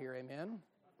 I'm out here, amen?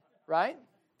 Right?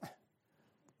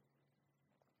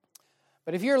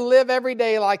 But if you live every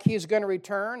day like He's going to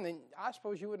return, then I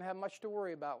suppose you wouldn't have much to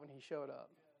worry about when He showed up.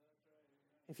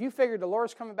 If you figured the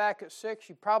Lord's coming back at 6,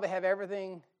 you'd probably have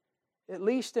everything at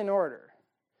least in order.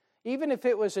 Even if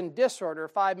it was in disorder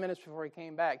 5 minutes before He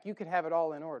came back, you could have it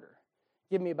all in order.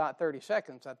 Give me about 30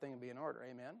 seconds, that thing would be in order,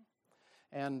 amen?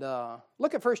 And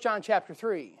look at 1 John chapter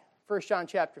 3. 1 John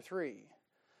chapter 3.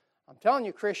 I'm telling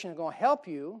you, Christian, is going to help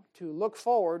you to look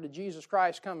forward to Jesus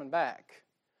Christ coming back.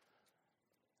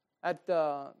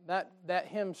 That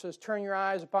hymn says, turn your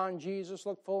eyes upon Jesus,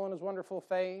 look full in His wonderful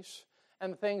face,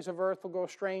 and the things of earth will go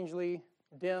strangely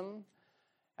dim.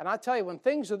 And I tell you, when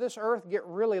things of this earth get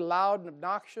really loud and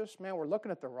obnoxious, man, we're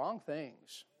looking at the wrong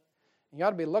things. You ought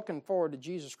to be looking forward to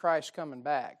Jesus Christ coming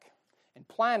back and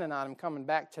planning on Him coming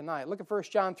back tonight. Look at 1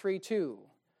 John 3:2.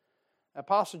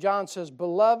 Apostle John says,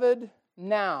 beloved,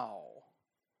 now.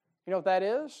 You know what that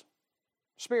is?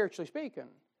 Spiritually speaking.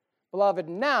 Beloved,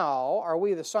 now are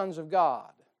we the sons of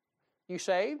God. You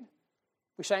saved?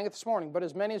 We sang it this morning. But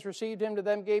as many as received Him, to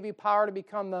them gave He power to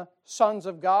become the sons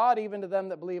of God, even to them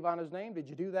that believe on His name. Did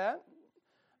you do that?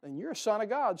 Then you're a son of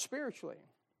God spiritually.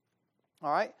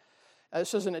 All right? It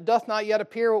says, and it doth not yet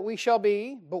appear what we shall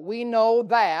be, but we know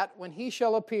that when He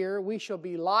shall appear, we shall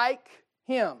be like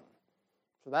Him.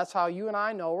 So that's how you and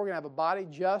I know we're going to have a body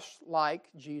just like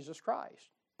Jesus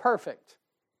Christ. Perfect.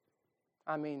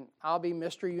 I mean, I'll be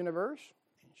Mr. Universe,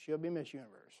 and she'll be Miss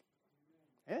Universe.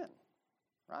 Yeah,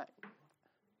 right.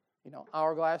 You know,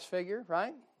 hourglass figure,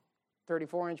 right?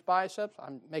 34-inch biceps.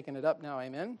 I'm making it up now,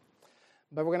 amen.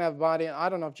 But we're going to have a body. I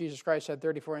don't know if Jesus Christ had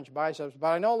 34-inch biceps, but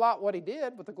I know a lot what he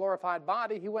did with the glorified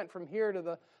body. He went from here to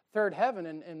the third heaven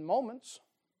in moments.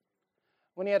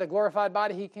 When he had a glorified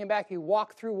body, he came back, he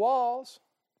walked through walls.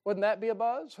 Wouldn't that be a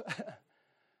buzz?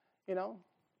 You know,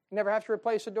 you never have to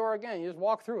replace a door again. You just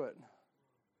walk through it.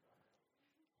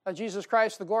 Jesus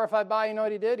Christ, the glorified body, you know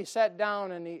what he did? He sat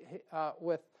down and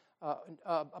with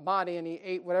a body and he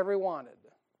ate whatever he wanted.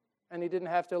 And he didn't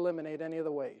have to eliminate any of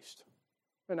the waste.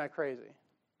 Isn't that crazy?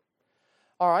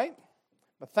 All right.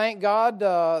 But thank God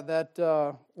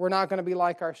that we're not going to be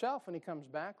like ourselves when he comes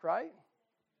back, right?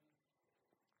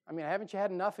 I mean, haven't you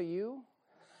had enough of you?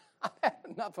 I've had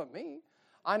enough of me.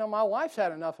 I know my wife's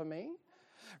had enough of me,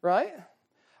 right?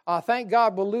 Thank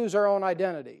God we'll lose our own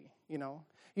identity, you know.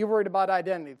 You're worried about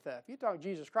identity theft. You talk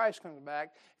Jesus Christ coming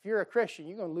back, if you're a Christian,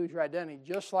 you're going to lose your identity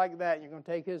just like that, and you're going to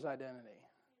take his identity.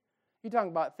 You're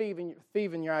talking about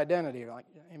thieving your identity, like,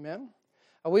 amen?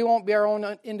 We won't be our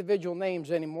own individual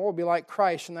names anymore. We'll be like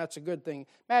Christ, and that's a good thing.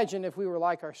 Imagine if we were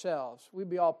like ourselves. We'd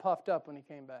be all puffed up when he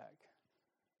came back.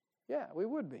 Yeah, we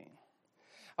would be.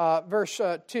 Verse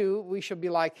 2, we shall be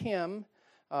like him.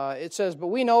 It says, but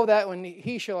we know that when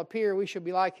he shall appear, we shall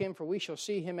be like him, for we shall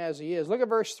see him as he is. Look at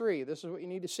verse 3. This is what you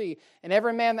need to see. And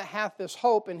every man that hath this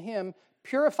hope in him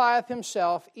purifieth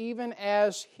himself, even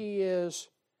as he is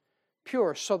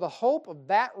pure. So the hope of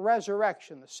that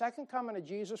resurrection, the second coming of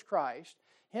Jesus Christ,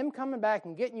 him coming back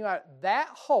and getting you out, that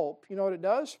hope, you know what it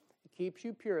does? It keeps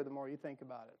you pure the more you think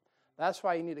about it. That's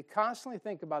why you need to constantly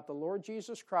think about the Lord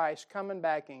Jesus Christ coming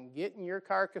back and getting your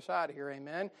carcass out of here,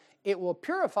 amen? It will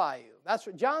purify you. That's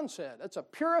what John said. It's a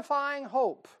purifying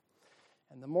hope.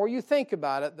 And the more you think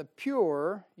about it, the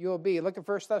purer you'll be. Look at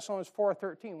 1 Thessalonians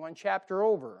 4:13, one chapter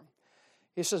over.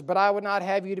 He says, but I would not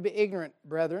have you to be ignorant,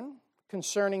 brethren,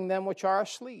 concerning them which are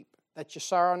asleep, that ye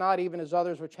sorrow not even as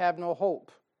others which have no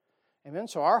hope. Amen?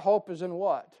 So our hope is in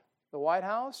what? The White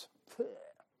House?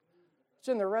 It's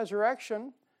in the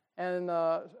resurrection and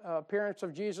appearance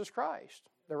of Jesus Christ.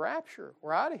 The rapture.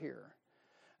 We're out of here.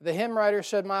 The hymn writer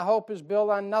said, my hope is built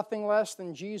on nothing less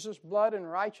than Jesus' blood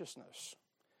and righteousness.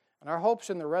 And our hope's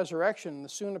in the resurrection and the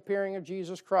soon appearing of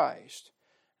Jesus Christ.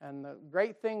 And the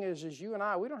great thing is you and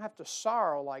I, we don't have to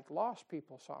sorrow like lost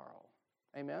people sorrow.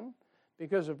 Amen?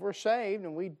 Because if we're saved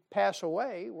and we pass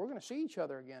away, we're going to see each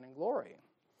other again in glory.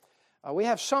 We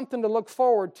have something to look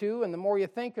forward to, and the more you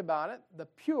think about it, the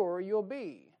purer you'll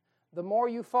be. The more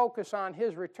you focus on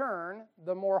his return,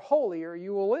 the more holier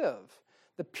you will live.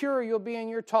 The purer you'll be in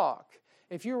your talk.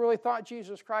 If you really thought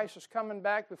Jesus Christ was coming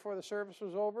back before the service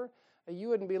was over, you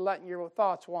wouldn't be letting your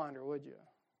thoughts wander, would you?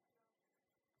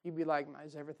 You'd be like,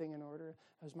 is everything in order?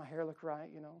 Does my hair look right?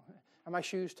 You know, are my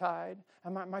shoes tied?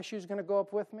 Are my shoes going to go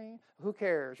up with me? Who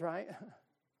cares, right?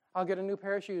 I'll get a new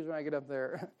pair of shoes when I get up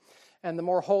there. And the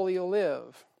more holy you'll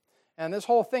live. And this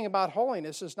whole thing about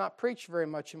holiness is not preached very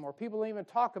much anymore. People don't even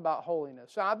talk about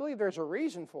holiness. So I believe there's a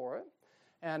reason for it.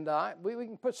 And we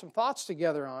can put some thoughts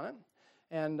together on it.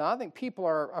 And I think people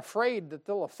are afraid that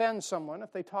they'll offend someone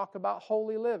if they talk about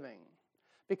holy living.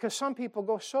 Because some people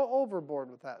go so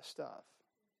overboard with that stuff.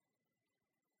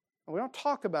 And we don't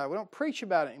talk about it. We don't preach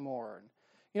about it anymore.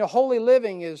 You know, holy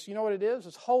living is, you know what it is?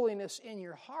 It's holiness in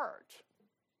your heart.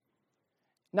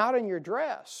 Not in your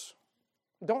dress.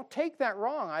 Don't take that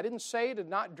wrong. I didn't say to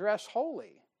not dress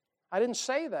holy. I didn't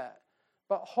say that.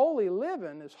 But holy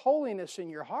living is holiness in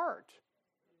your heart.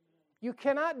 You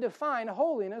cannot define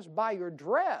holiness by your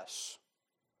dress.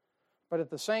 But at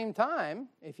the same time,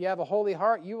 if you have a holy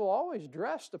heart, you will always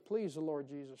dress to please the Lord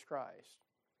Jesus Christ.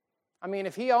 I mean,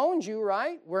 if he owns you,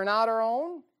 right? We're not our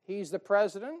own. He's the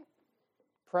president.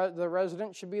 The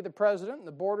resident should be the president. And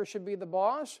the boarder should be the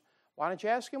boss. Why don't you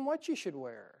ask him what you should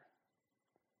wear?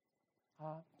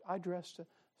 I dress so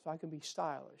I can be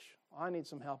stylish. Well, I need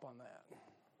some help on that.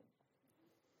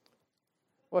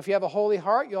 Well, if you have a holy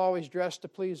heart, you always dress to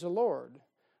please the Lord.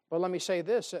 But let me say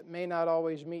this, it may not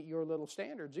always meet your little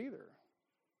standards either.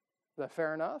 Is that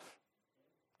fair enough?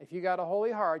 If you got a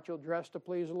holy heart, you'll dress to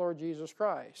please the Lord Jesus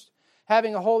Christ.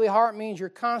 Having a holy heart means you're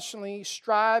constantly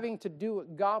striving to do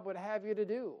what God would have you to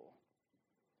do.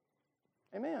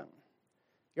 Amen.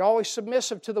 You're always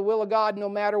submissive to the will of God no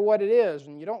matter what it is.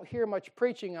 And you don't hear much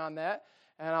preaching on that.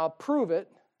 And I'll prove it,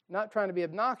 not trying to be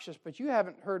obnoxious, but you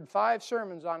haven't heard 5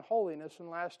 sermons on holiness in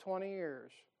the last 20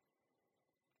 years.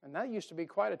 And that used to be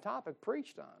quite a topic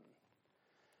preached on.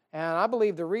 And I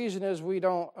believe the reason is we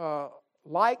don't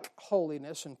like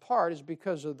holiness in part is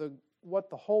because of what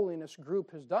the holiness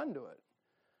group has done to it.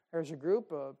 There's a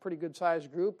group, a pretty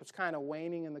good-sized group. It's kind of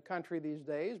waning in the country these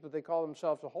days, but they call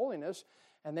themselves a holiness,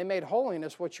 and they made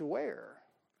holiness what you wear.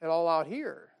 It all out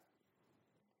here.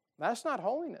 That's not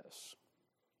holiness.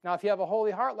 Now, if you have a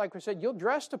holy heart, like we said, you'll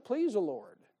dress to please the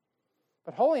Lord.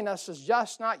 But holiness is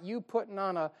just not you putting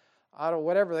on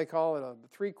whatever they call it, a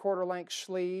 3/4 length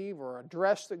sleeve or a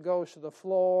dress that goes to the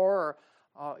floor,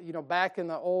 or back in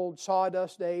the old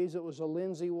sawdust days, it was a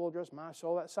linsey wool dress. My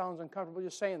soul, that sounds uncomfortable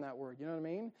just saying that word. You know what I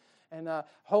mean? And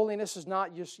holiness is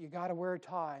not just you got to wear a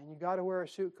tie and you got to wear a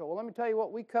suit coat. Well, let me tell you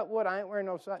what, we cut wood. I ain't wearing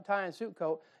no tie and suit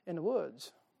coat in the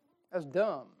woods. That's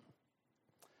dumb.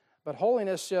 But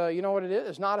holiness, you know what it is?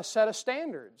 It's not a set of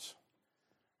standards.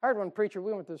 I heard one preacher,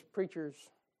 we went to this preacher's,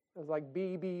 it was like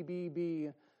B.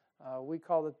 We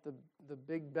called it the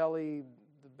big belly,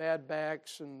 the bad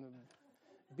backs, and the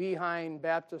Behind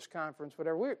Baptist Conference,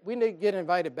 whatever. We didn't get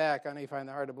invited back. I know you find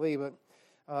that hard to believe,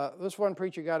 but this one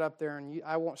preacher got up there, and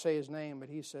I won't say his name, but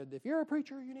he said, if you're a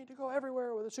preacher, you need to go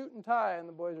everywhere with a suit and tie. And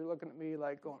the boys are looking at me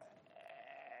like going,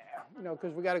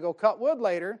 because we got to go cut wood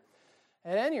later.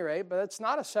 At any rate, but it's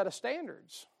not a set of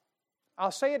standards.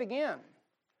 I'll say it again.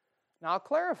 Now I'll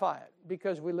clarify it,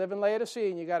 because we live in Laodicea,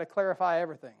 and you got to clarify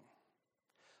everything.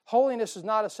 Holiness is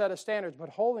not a set of standards, but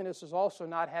holiness is also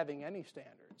not having any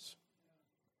standards.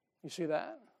 You see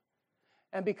that?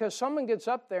 And because someone gets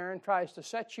up there and tries to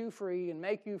set you free and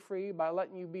make you free by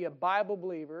letting you be a Bible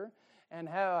believer and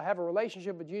have a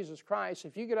relationship with Jesus Christ,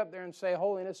 if you get up there and say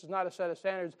holiness is not a set of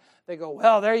standards, they go,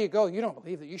 well, there you go. You don't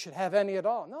believe that you should have any at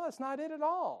all. No, that's not it at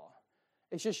all.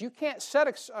 It's just you can't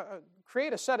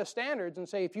create a set of standards and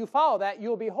say if you follow that,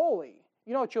 you'll be holy.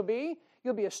 You know what you'll be?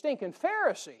 You'll be a stinking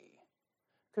Pharisee.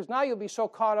 Because now you'll be so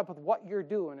caught up with what you're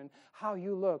doing and how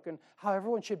you look and how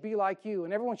everyone should be like you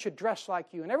and everyone should dress like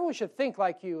you and everyone should think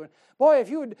like you. And boy, if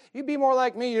you'd be more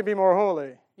like me, you'd be more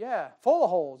holy. Yeah, full of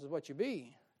holes is what you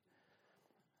be.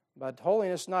 But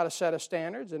holiness is not a set of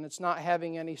standards, and it's not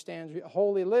having any standards.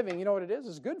 Holy living, you know what it is?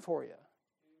 It's good for you. Amen.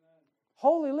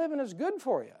 Holy living is good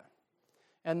for you.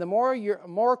 And the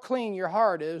more clean your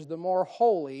heart is, the more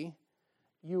holy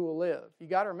you will live. You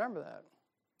got to remember that.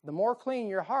 The more clean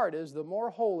your heart is, the more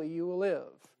holy you will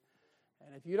live.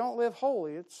 And if you don't live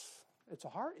holy, it's a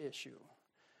heart issue.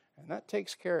 And that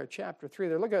takes care of chapter 3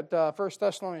 there. Look at 1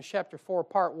 Thessalonians chapter 4,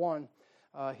 part 1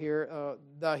 here.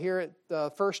 Here at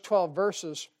the first 12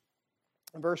 verses,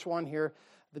 verse 1 here,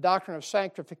 the doctrine of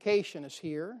sanctification is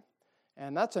here.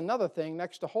 And that's another thing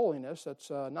next to holiness that's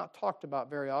not talked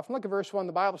about very often. Look at verse 1.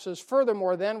 The Bible says,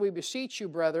 furthermore then, we beseech you,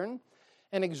 brethren,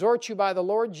 and exhort you by the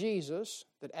Lord Jesus,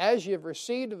 that as you have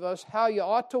received of us how you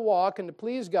ought to walk and to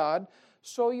please God,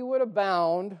 so you would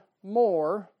abound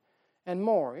more and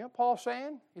more. You know what Paul's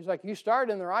saying? He's like, you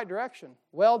started in the right direction.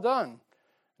 Well done.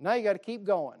 Now you got to keep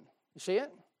going. You see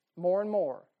it? More and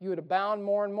more. You would abound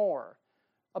more and more.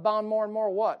 Abound more and more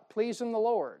what? Pleasing the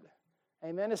Lord.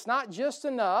 Amen. It's not just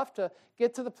enough to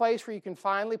get to the place where you can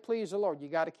finally please the Lord. You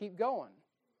got to keep going.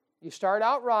 You start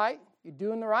out right. You're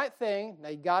doing the right thing. Now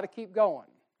you got to keep going.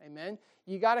 Amen.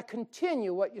 You got to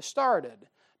continue what you started.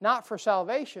 Not for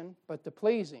salvation, but to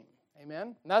please Him.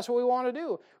 Amen. And that's what we want to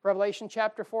do. Revelation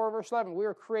chapter 4, verse 11. We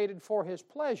were created for His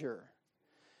pleasure.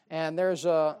 And there's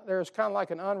kind of like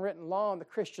an unwritten law in the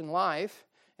Christian life.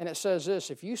 And it says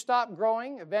this, if you stop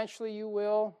growing, eventually you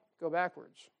will go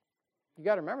backwards. You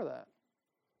got to remember that.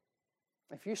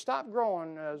 If you stop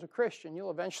growing as a Christian,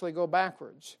 you'll eventually go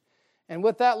backwards. And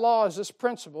with that law is this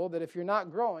principle that if you're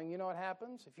not growing, you know what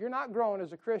happens? If you're not growing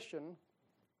as a Christian,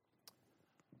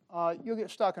 you'll get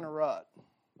stuck in a rut.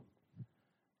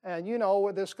 And you know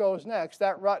where this goes next.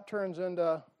 That rut turns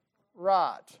into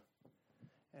rot.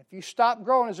 And if you stop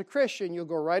growing as a Christian, you'll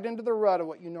go right into the rut of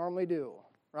what you normally do,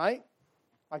 right?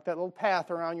 Like that little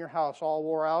path around your house all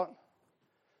wore out.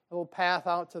 The little path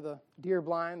out to the deer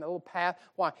blind, the little path.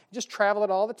 Why? You just travel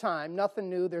it all the time, nothing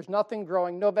new, there's nothing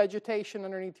growing, no vegetation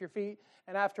underneath your feet.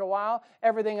 And after a while,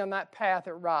 everything on that path,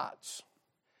 it rots.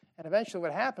 And eventually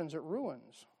what happens, it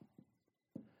ruins.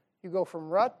 You go from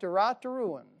rut to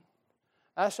ruin.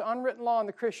 That's the unwritten law in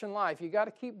the Christian life. You got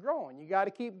to keep growing. You got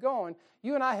to keep going.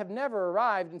 You and I have never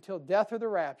arrived until death or the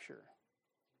rapture.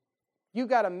 You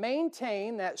got to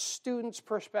maintain that student's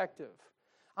perspective.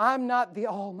 I'm not the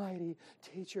almighty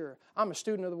teacher. I'm a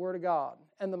student of the Word of God.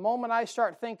 And the moment I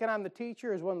start thinking I'm the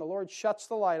teacher is when the Lord shuts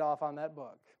the light off on that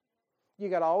book. You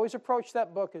got to always approach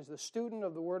that book as the student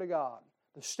of the Word of God.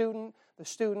 The student, the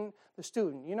student, the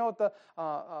student. You know what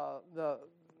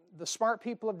the smart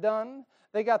people have done?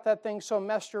 They got that thing so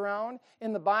messed around.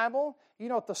 In the Bible, you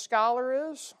know what the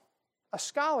scholar is? A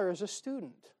scholar is a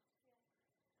student.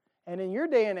 And in your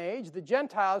day and age, the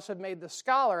Gentiles have made the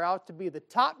scholar out to be the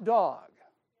top dog.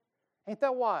 Ain't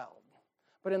that wild?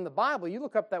 But in the Bible, you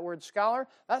look up that word scholar,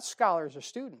 that scholar is a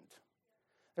student.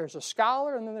 There's a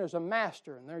scholar and then there's a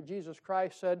master. And there Jesus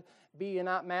Christ said, be ye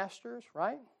not masters,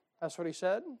 right? That's what he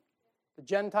said. The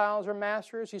Gentiles are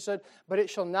masters. He said, but it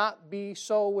shall not be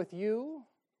so with you.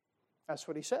 That's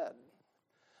what he said.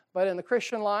 But in the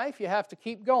Christian life, you have to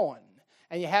keep going.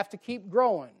 And you have to keep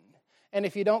growing. And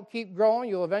if you don't keep growing,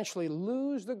 you'll eventually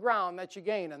lose the ground that you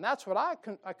gain. And that's what I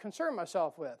concern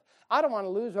myself with. I don't want to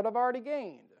lose what I've already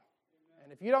gained.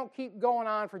 And if you don't keep going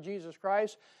on for Jesus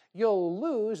Christ, you'll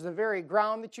lose the very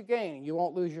ground that you gain. You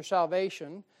won't lose your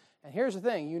salvation. And here's the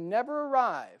thing. You never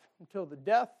arrive until the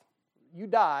death, you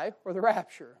die, or the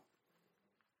rapture.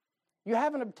 You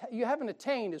haven't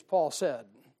attained, as Paul said.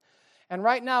 And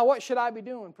right now, what should I be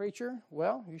doing, preacher?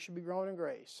 Well, you should be growing in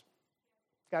grace.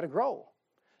 Got to grow.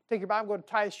 Take your Bible, go to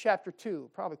Titus chapter 2.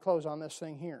 Probably close on this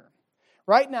thing here.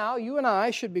 Right now, you and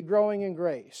I should be growing in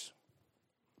grace.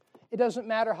 It doesn't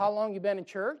matter how long you've been in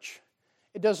church.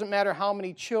 It doesn't matter how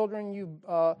many children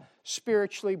you've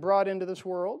spiritually brought into this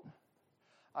world.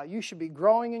 You should be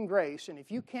growing in grace. And if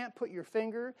you can't put your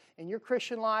finger in your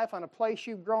Christian life on a place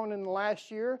you've grown in the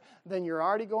last year, then you're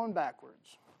already going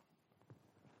backwards.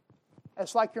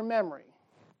 It's like your memory.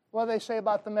 What do they say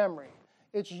about the memory?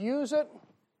 It's use it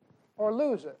or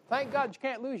lose it. Thank God you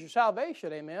can't lose your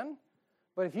salvation, amen?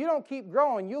 But if you don't keep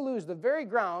growing, you'll lose the very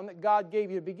ground that God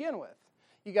gave you to begin with.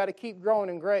 You got to keep growing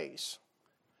in grace.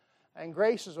 And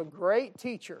grace is a great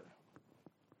teacher.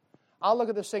 I'll look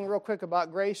at this thing real quick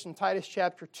about grace in Titus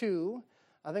chapter 2.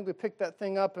 I think we picked that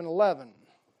thing up in 11. The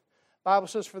Bible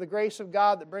says, for the grace of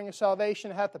God that bringeth salvation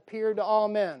hath appeared to all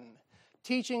men,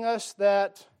 teaching us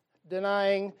that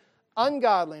denying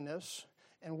ungodliness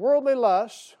and worldly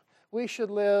lusts, we should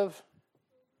live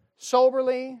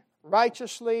soberly,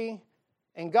 righteously,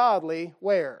 and godly,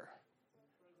 where?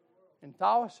 In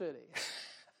Tawas City.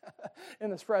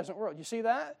 In this present world. You see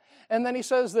that? And then he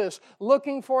says this,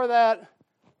 looking for that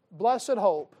blessed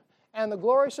hope and the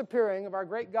glorious appearing of our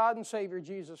great God and Savior,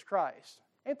 Jesus Christ.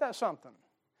 Ain't that something?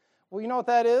 Well, you know what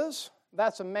that is?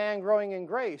 That's a man growing in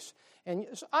grace. And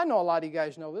I know a lot of you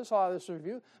guys know this, a lot of this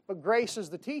review, but grace is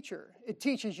the teacher. It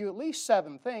teaches you at least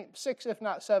 7 things, 6 if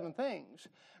not 7 things.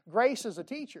 Grace is a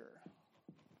teacher.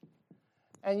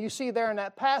 And you see there in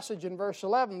that passage in verse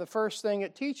 11, the first thing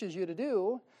it teaches you to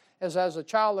do is as a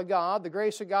child of God, the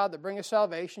grace of God that bringeth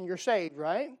salvation, you're saved,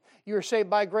 right? You are saved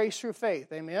by grace through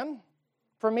faith, amen?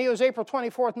 For me, it was April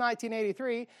 24th,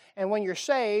 1983, and when you're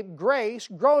saved, grace,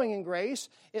 growing in grace,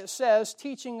 it says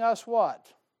teaching us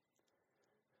what?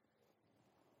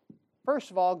 First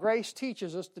of all, grace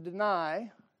teaches us to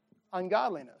deny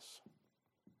ungodliness.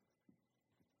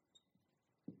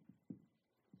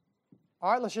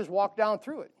 All right, let's just walk down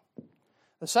through it.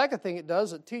 The second thing it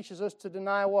does, it teaches us to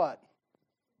deny what?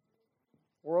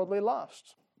 Worldly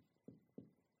lust.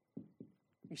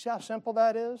 You see how simple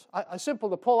that is? Simple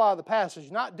to pull out of the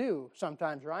passage, not do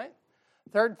sometimes, right?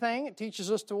 Third thing, it teaches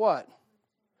us to what?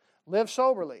 Live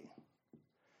soberly.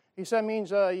 He said means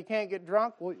you can't get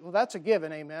drunk. Well, that's a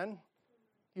given, amen.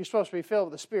 You're supposed to be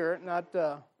filled with the Spirit, not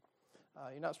you're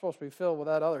not supposed to be filled with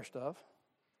that other stuff.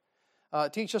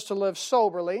 Teach us to live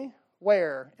soberly.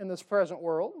 Where? In this present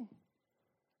world.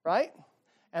 Right?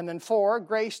 And then 4,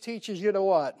 grace teaches you to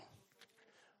what?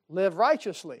 Live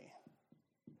righteously.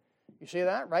 You see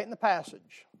that? Right in the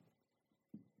passage.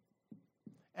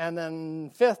 And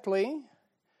then 5thly,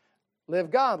 live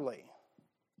godly.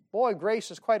 Boy, grace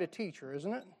is quite a teacher,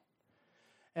 isn't it?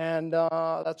 And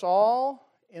that's all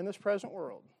in this present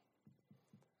world.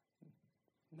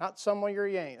 Not somewhere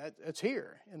you ain't. It's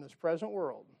here in this present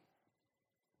world.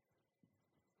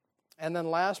 And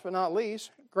then last but not least,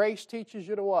 grace teaches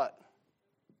you to what?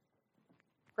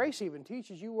 Grace even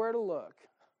teaches you where to look.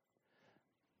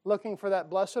 Looking for that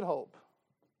blessed hope.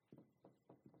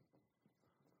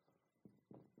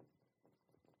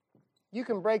 You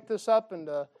can break this up and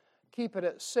keep it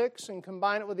at 6 and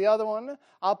combine it with the other one.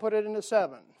 I'll put it into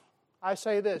 7. I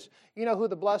say this. You know who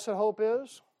the blessed hope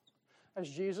is? That's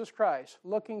Jesus Christ.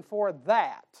 Looking for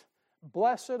that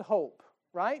blessed hope,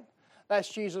 right? That's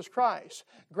Jesus Christ.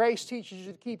 Grace teaches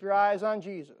you to keep your eyes on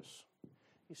Jesus.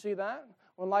 You see that?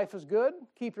 When life is good,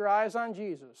 keep your eyes on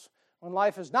Jesus. When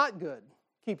life is not good,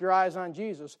 keep your eyes on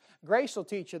Jesus. Grace will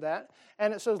teach you that.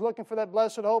 And it says looking for that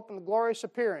blessed hope and the glorious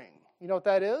appearing. You know what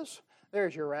that is?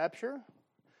 There's your rapture.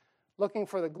 Looking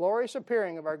for the glorious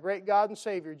appearing of our great God and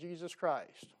Savior, Jesus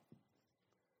Christ.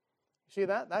 You see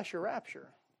that? That's your rapture.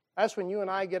 That's when you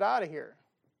and I get out of here.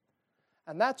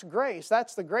 And that's grace.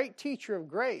 That's the great teacher of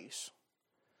grace.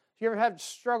 If you ever had to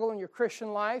struggle in your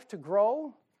Christian life to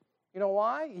grow, You know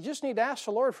why? You just need to ask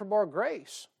the Lord for more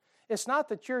grace. It's not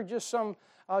that you're just some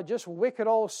just wicked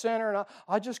old sinner and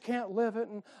I just can't live it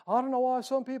and I don't know why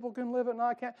some people can live it and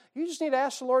I can't. You just need to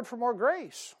ask the Lord for more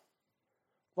grace.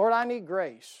 Lord, I need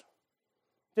grace.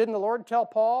 Didn't the Lord tell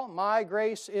Paul, my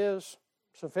grace is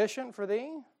sufficient for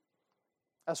thee?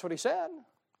 That's what he said.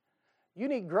 You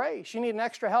need grace. You need an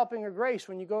extra helping of grace.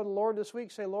 When you go to the Lord this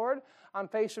week, say, Lord, I'm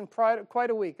facing quite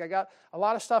a week. I got a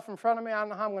lot of stuff in front of me. I don't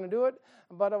know how I'm going to do it.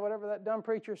 But whatever that dumb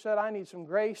preacher said, I need some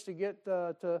grace to get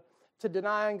to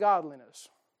deny ungodliness.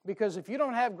 Because if you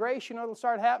don't have grace, you know what'll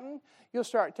start happening? You'll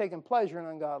start taking pleasure in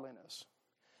ungodliness.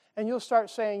 And you'll start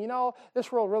saying, you know,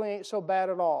 this world really ain't so bad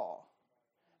at all.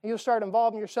 And you'll start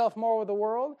involving yourself more with the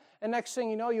world. And next thing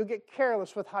you know, you'll get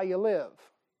careless with how you live.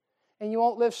 And you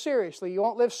won't live seriously. You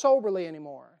won't live soberly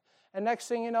anymore. And next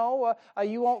thing you know,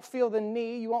 you won't feel the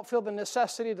need, you won't feel the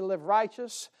necessity to live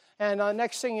righteous. And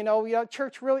next thing you know,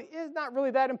 church really is not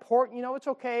really that important. You know, it's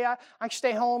okay. I can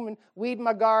stay home and weed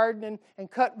my garden and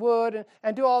cut wood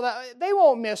and do all that. They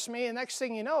won't miss me. And next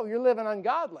thing you know, you're living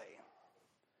ungodly.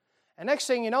 And next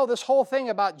thing you know, this whole thing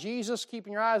about Jesus,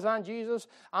 keeping your eyes on Jesus,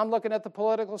 I'm looking at the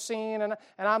political scene and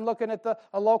I'm looking at the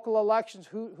local elections.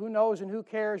 Who knows and who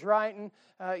cares, right? And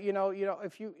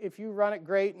if you run it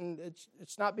great, and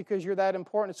it's not because you're that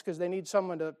important. It's because they need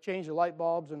someone to change the light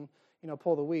bulbs and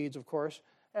pull the weeds, of course.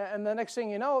 And the next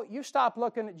thing you know, you stop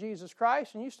looking at Jesus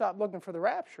Christ and you stop looking for the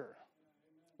rapture.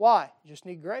 Why? You just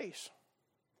need grace.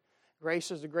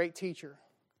 Grace is a great teacher.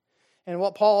 And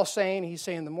what Paul is saying, he's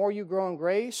saying the more you grow in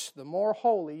grace, the more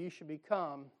holy you should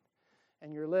become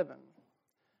in your living.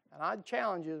 And I'd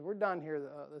challenge you, we're done here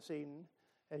this evening,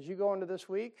 as you go into this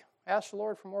week, ask the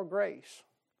Lord for more grace.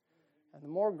 And the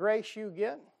more grace you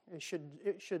get, it should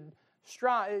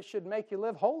make you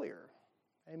live holier.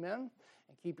 Amen?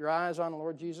 And keep your eyes on the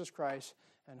Lord Jesus Christ,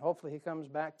 and hopefully He comes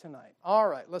back tonight. All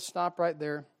right, let's stop right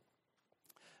there.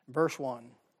 Verse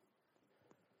 1.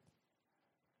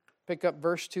 Pick up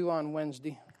verse 2 on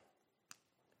Wednesday.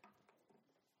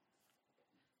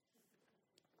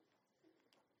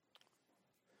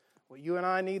 What you and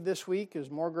I need this week is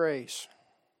more grace.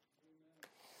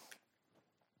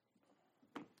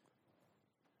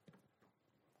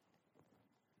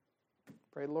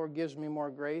 Pray the Lord gives me more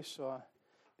grace so I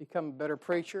become a better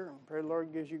preacher. And pray the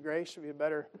Lord gives you grace to be a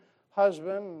better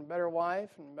husband and a better wife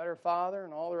and a better father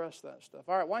and all the rest of that stuff.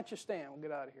 All right, why don't you stand? We'll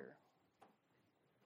get out of here.